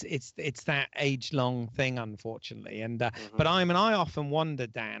 It's that age-long thing, unfortunately. And but I often wonder,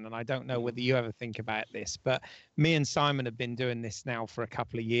 Dan, and I don't know whether you ever think about this, but me and Simon have been doing this now for a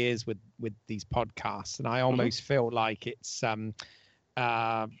couple of years with these podcasts, and I almost feel like it's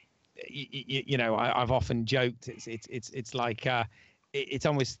I've often joked it's like it's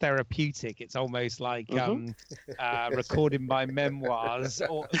almost therapeutic. It's almost like recording my memoirs,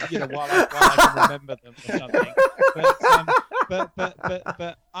 or while I can remember them or something. But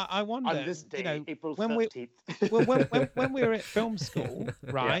I wonder, on this day, April 13th. when we were at film school,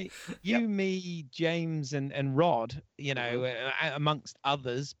 right? You, me, James, and Rod, amongst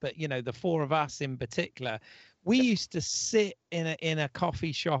others, but the four of us in particular, we used to sit in a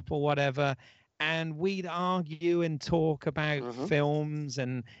coffee shop or whatever, and we'd argue and talk about films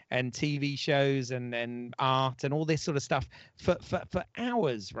and TV shows and art and all this sort of stuff for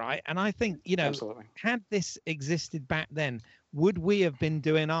hours, right? And I think, Absolutely. had this existed back then, would we have been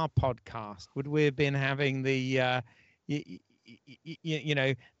doing our podcast? Would we have been having the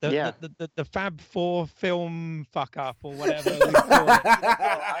the Fab Four film fuck up or whatever we call it?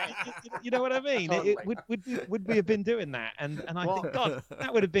 You know what I mean? Totally. Would we have been doing that? And I think, God,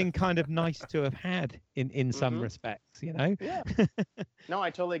 that would have been kind of nice to have had in some respects, Yeah. No, I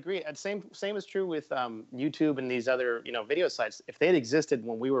totally agree. And same is true with YouTube and these other video sites. If they had existed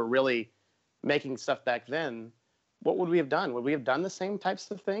when we were really making stuff back then, what would we have done? Would we have done the same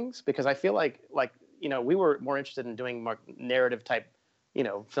types of things? Because I feel like we were more interested in doing more narrative type,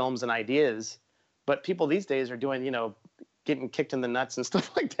 films and ideas, but people these days are doing, getting kicked in the nuts and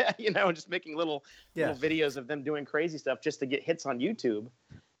stuff like that, and just making little videos of them doing crazy stuff just to get hits on YouTube.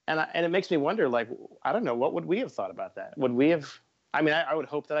 And it makes me wonder, like, I don't know, what would we have thought about that? Would we have, I would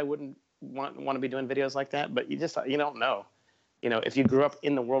hope that I wouldn't want to be doing videos like that, but you don't know. If you grew up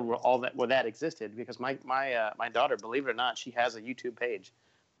in the world where that existed, because my daughter, believe it or not, she has a YouTube page.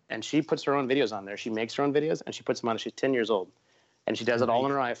 And she puts her own videos on there. She makes her own videos and she puts them on. She's 10 years old, and she does it all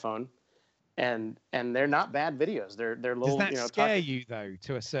on her iPhone. And they're not bad videos. They're little. Does that scare you though,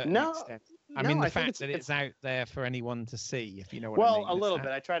 to a certain extent? I mean, the fact that it's out there for anyone to see, if you know what I mean. Well, a little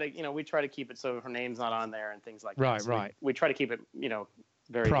bit. I try to, we try to keep it so her name's not on there and things like that. Right, so right. We try to keep it,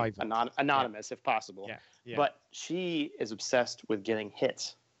 very private, anonymous if possible. Yeah. But she is obsessed with getting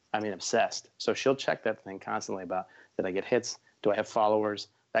hits. Obsessed. So she'll check that thing constantly about, did I get hits? Do I have followers?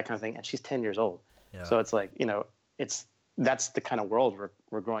 That kind of thing. And she's 10 years old. Yeah. So it's like, that's the kind of world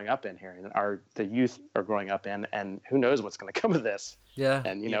we're growing up in here, and the youth are growing up in, and who knows what's going to come of this. Yeah.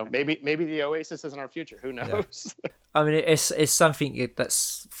 And maybe the Oasis isn't our future. Who knows? Yeah. It's something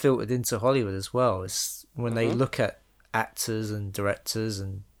that's filtered into Hollywood as well. It's when they look at actors and directors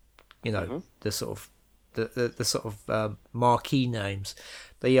and the sort of the sort of marquee names,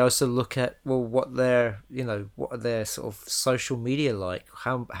 they also look at what are their sort of social media like,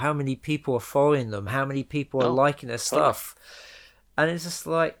 how many people are following them, how many people are liking their stuff. And it's just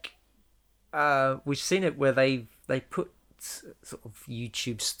like we've seen it where they put sort of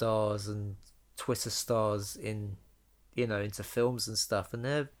YouTube stars and Twitter stars in into films and stuff, and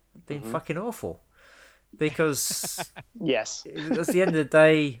they've been fucking awful because yes, at the end of the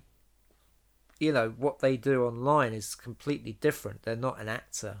day, what they do online is completely different. They're not an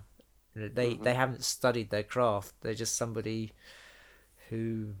actor. They haven't studied their craft. They're just somebody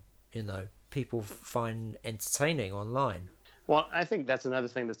who, people find entertaining online. Well, I think that's another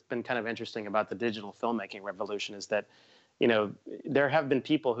thing that's been kind of interesting about the digital filmmaking revolution is that, there have been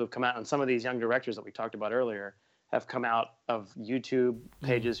people who've come out, and some of these young directors that we talked about earlier have come out of YouTube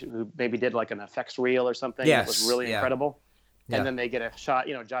pages who maybe did like an effects reel or something that was really incredible. And then they get a shot.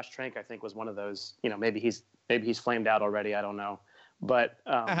 Josh Trank, I think, was one of those. Maybe he's flamed out already. I don't know, but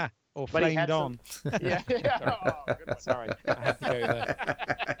or but flamed on. Yeah. Oh, good one. Sorry, I had to go there.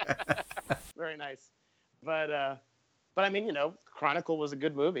 Very nice, but Chronicle was a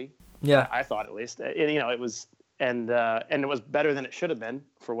good movie. Yeah, I thought at least. It was, and it was better than it should have been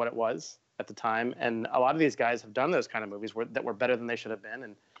for what it was at the time. And a lot of these guys have done those kind of movies that were better than they should have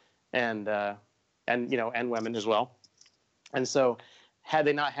been, and women as well. And so, had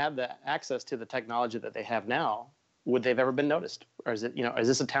they not had the access to the technology that they have now, would they have ever been noticed? Or is it, is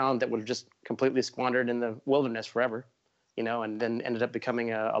this a talent that would have just completely squandered in the wilderness forever, and then ended up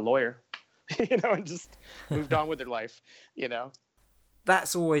becoming a lawyer, and just moved on with their life,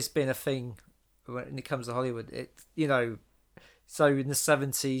 That's always been a thing when it comes to Hollywood. So in the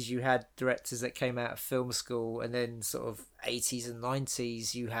 70s, you had directors that came out of film school, and then sort of 80s and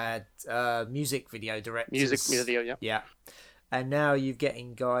 90s, you had music video directors. Music video, yeah. Yeah. And now you're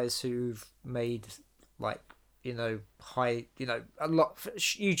getting guys who've made a lot of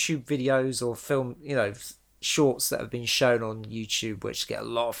YouTube videos or film, shorts that have been shown on YouTube, which get a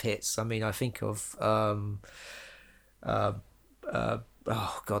lot of hits. I think of the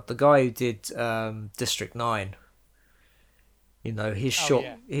guy who did District 9. His short,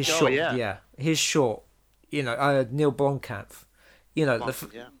 Neil Blomkamp.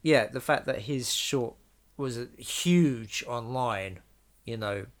 The fact that his short was huge online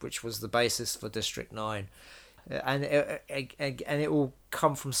which was the basis for District 9. And it will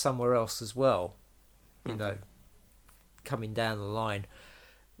come from somewhere else as well, coming down the line.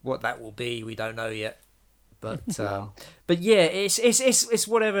 What that will be, we don't know yet. But but yeah, it's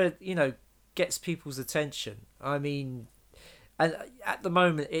whatever gets people's attention. I mean, and at the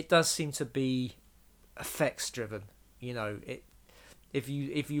moment, it does seem to be effects driven. If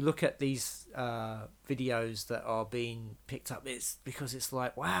you look at these videos that are being picked up, it's because it's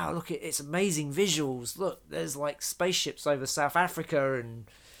like, wow, look, it's amazing visuals. Look, there's like spaceships over South Africa and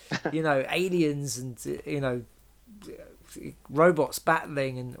aliens and robots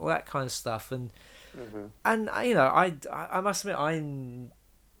battling and all that kind of stuff. And and I must admit,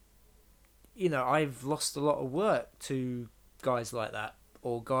 I've lost a lot of work to guys like that,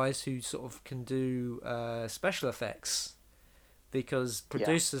 or guys who sort of can do special effects, because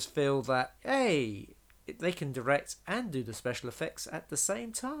producers feel that, hey, they can direct and do the special effects at the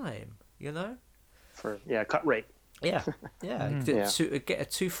same time, for cut rate. Get a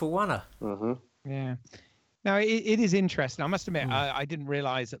 2-for-1. Yeah. Now, it is interesting. I must admit, I didn't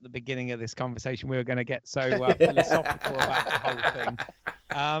realize at the beginning of this conversation we were going to get so philosophical about the whole thing.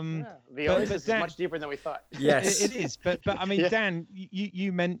 The Oasis is much deeper than we thought. Yes, it is. But I mean, Dan,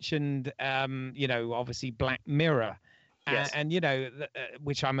 you mentioned, obviously Black Mirror. Yes. And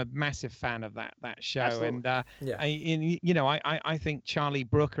which I'm a massive fan of that show. Absolutely. And I think Charlie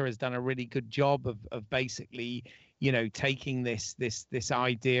Brooker has done a really good job of basically taking this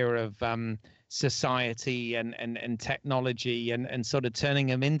idea of society and technology and sort of turning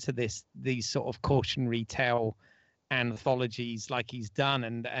them into these sort of cautionary tale anthologies like he's done.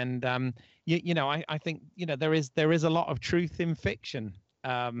 And I think there is a lot of truth in fiction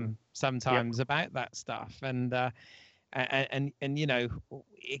sometimes about that stuff. And it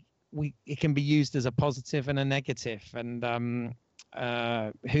can be used as a positive and a negative, and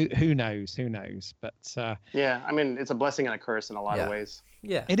who knows, but I mean, it's a blessing and a curse in a lot of ways.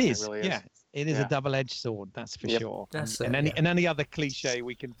 It is. It really is. It is a double-edged sword, that's for sure. That's and any other cliche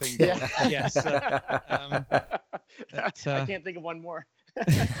we can think of. Yes. I can't think of one more.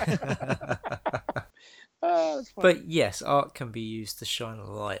 But yes, art can be used to shine a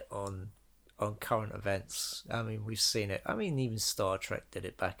light on current events. I mean, we've seen it. I mean, even Star Trek did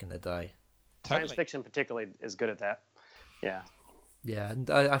it back in the day. Totally. Science fiction particularly is good at that. Yeah, and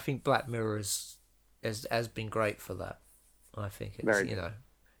I think Black Mirror has been great for that. I think it's very good.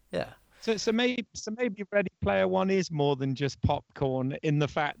 So maybe Ready Player One is more than just popcorn, in the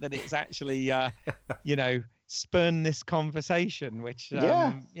fact that it's actually spurned this conversation, which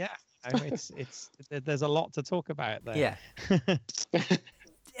it's there's a lot to talk about there. Yeah. At the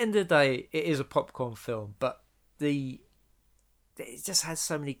end of the day, it is a popcorn film, but it just has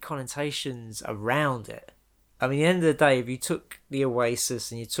so many connotations around it. I mean, at the end of the day, if you took the Oasis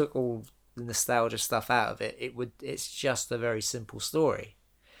and you took all the nostalgia stuff out of it, it's just a very simple story.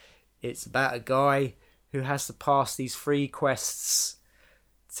 It's about a guy who has to pass these 3 quests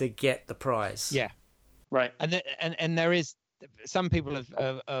to get the prize. Yeah, right. And there is some people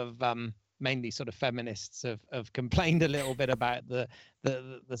of mainly sort of feminists have complained a little bit about the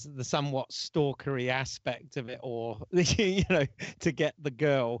somewhat stalkery aspect of it, or to get the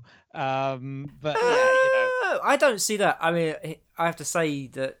girl. But I don't see that. I mean, I have to say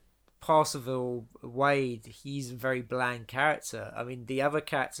that Parzival Wade, he's a very bland character. I mean, the other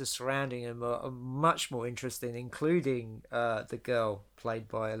characters surrounding him are much more interesting, including the girl played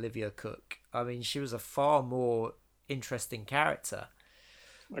by Olivia Cook. I mean, she was a far more interesting character.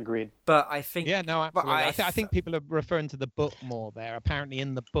 Agreed. But I think absolutely. I think people are referring to the book more there. Apparently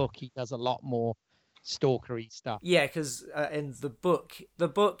in the book he does a lot more stalkery stuff. Yeah, because in the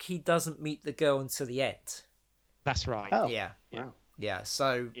book he doesn't meet the girl until the end. That's right. Oh. Yeah. Wow. Yeah.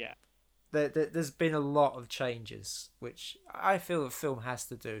 So yeah, there's been a lot of changes, which I feel a film has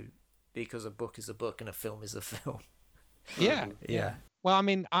to do, because a book is a book and a film is a film. Yeah. Yeah. Well, I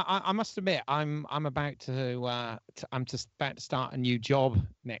mean, I must admit, I'm about to I'm just about to start a new job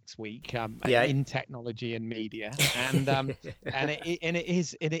next week in technology and media, and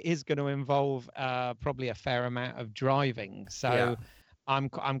it is going to involve probably a fair amount of driving. So I'm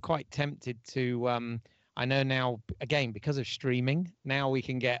quite tempted to. I know now, again, because of streaming, now we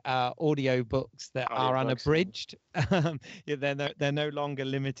can get audio books that are unabridged. They're no longer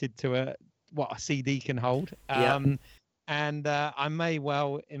limited to what a CD can hold. And I may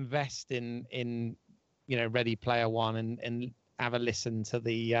well invest in Ready Player One and have a listen to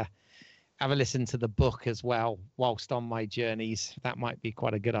the book as well whilst on my journeys. That might be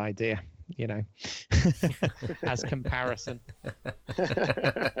quite a good idea, as comparison.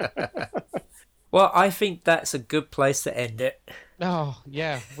 Well, I think that's a good place to end it. Oh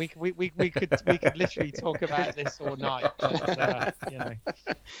yeah, we could literally talk about this all night. But,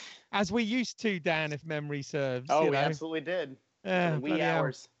 as we used to, Dan, if memory serves. Oh, we absolutely did. In the wee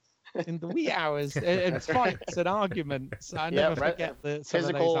hours. In the wee hours, and fights and arguments. I never forget some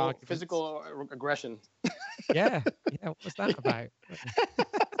of those arguments. Physical aggression. Yeah. What was that about?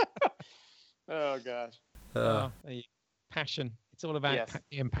 Oh gosh. Passion. It's all about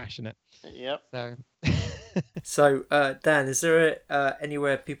being passionate. Yep. So, Dan, is there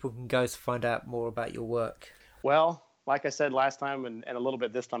anywhere people can go to find out more about your work? Well, like I said last time and a little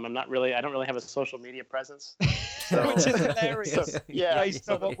bit this time, I don't really have a social media presence. So, which is hilarious. Based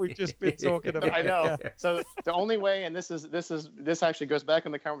on what we've just been talking about. I know. Yeah. So the only way, and this actually goes back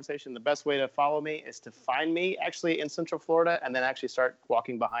in the conversation, the best way to follow me is to find me actually in Central Florida and then actually start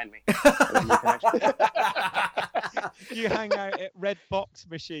walking behind me. You hang out at Red Box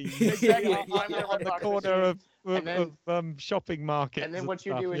Machines. Exactly. On the corner of shopping markets. And then what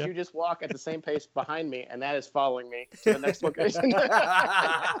you do is you just walk at the same pace behind me, and that is following me to the next location.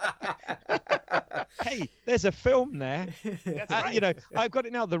 Hey, there's a film there. That's right. I've got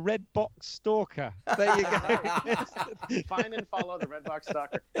it now, the Red Box Stalker. There you go. Find and follow the Red Box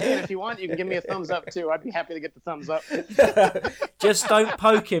Stalker. And if you want, you can give me a thumbs up too. I'd be happy to get the thumbs up. Just don't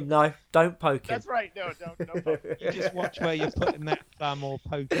poke him, no. Don't poke him. That's right. No, don't poke him. You just watch where you're putting that thumb or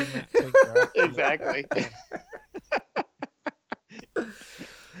poking that finger. Exactly.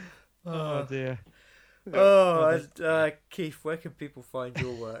 Oh dear. Keith, where can people find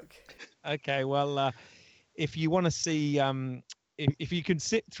your work? Okay, well, if you want to see, if you can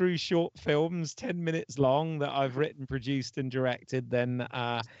sit through short films 10 minutes long that I've written, produced, and directed, then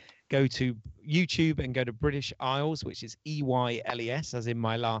go to YouTube and go to British Isles, which is EYLES, as in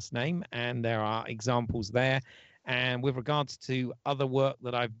my last name, and there are examples there. And with regards to other work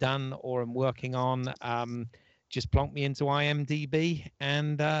that I've done or am working on, just plonk me into IMDb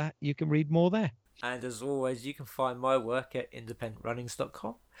and you can read more there. And as always, you can find my work at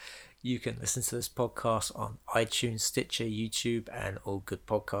independentrunnings.com. You can listen to this podcast on iTunes, Stitcher, YouTube, and all good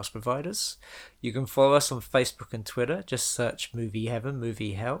podcast providers. You can follow us on Facebook and Twitter. Just search Movie Heaven,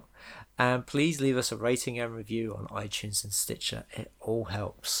 Movie Hell. And please leave us a rating and review on iTunes and Stitcher. It all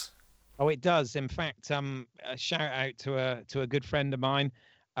helps. Oh, it does. In fact, a shout out to a good friend of mine.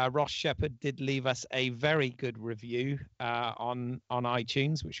 Ross Shepherd did leave us a very good review on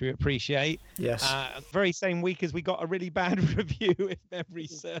iTunes, which we appreciate. Yes. Very same week as we got a really bad review, if memory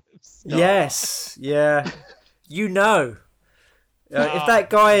serves. Yes. Yeah. If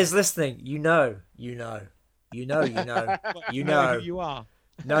that guy is listening, you know. You know who you are.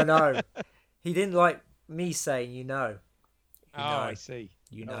 No. He didn't like me saying you know. I see.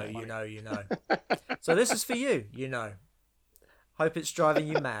 You know. So this is for you, Hope it's driving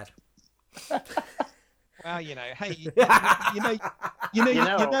you mad. Well, hey, you know you're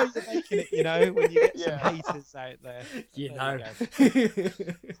making it, when you get some haters out there.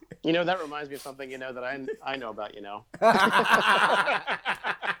 That reminds me of something, that I know about,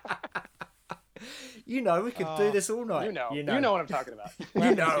 we could do this all night. You know what I'm talking about. We're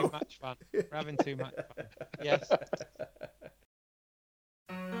having too much fun. We're having too much fun. Yes.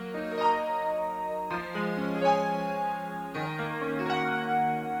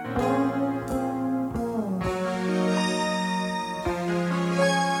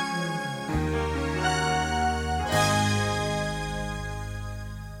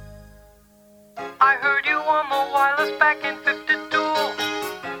 I heard you on the wireless back in 52,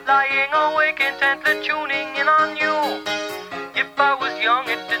 lying awake intently tuning in on you. If I was young,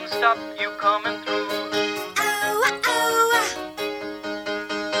 it didn't stop you coming through.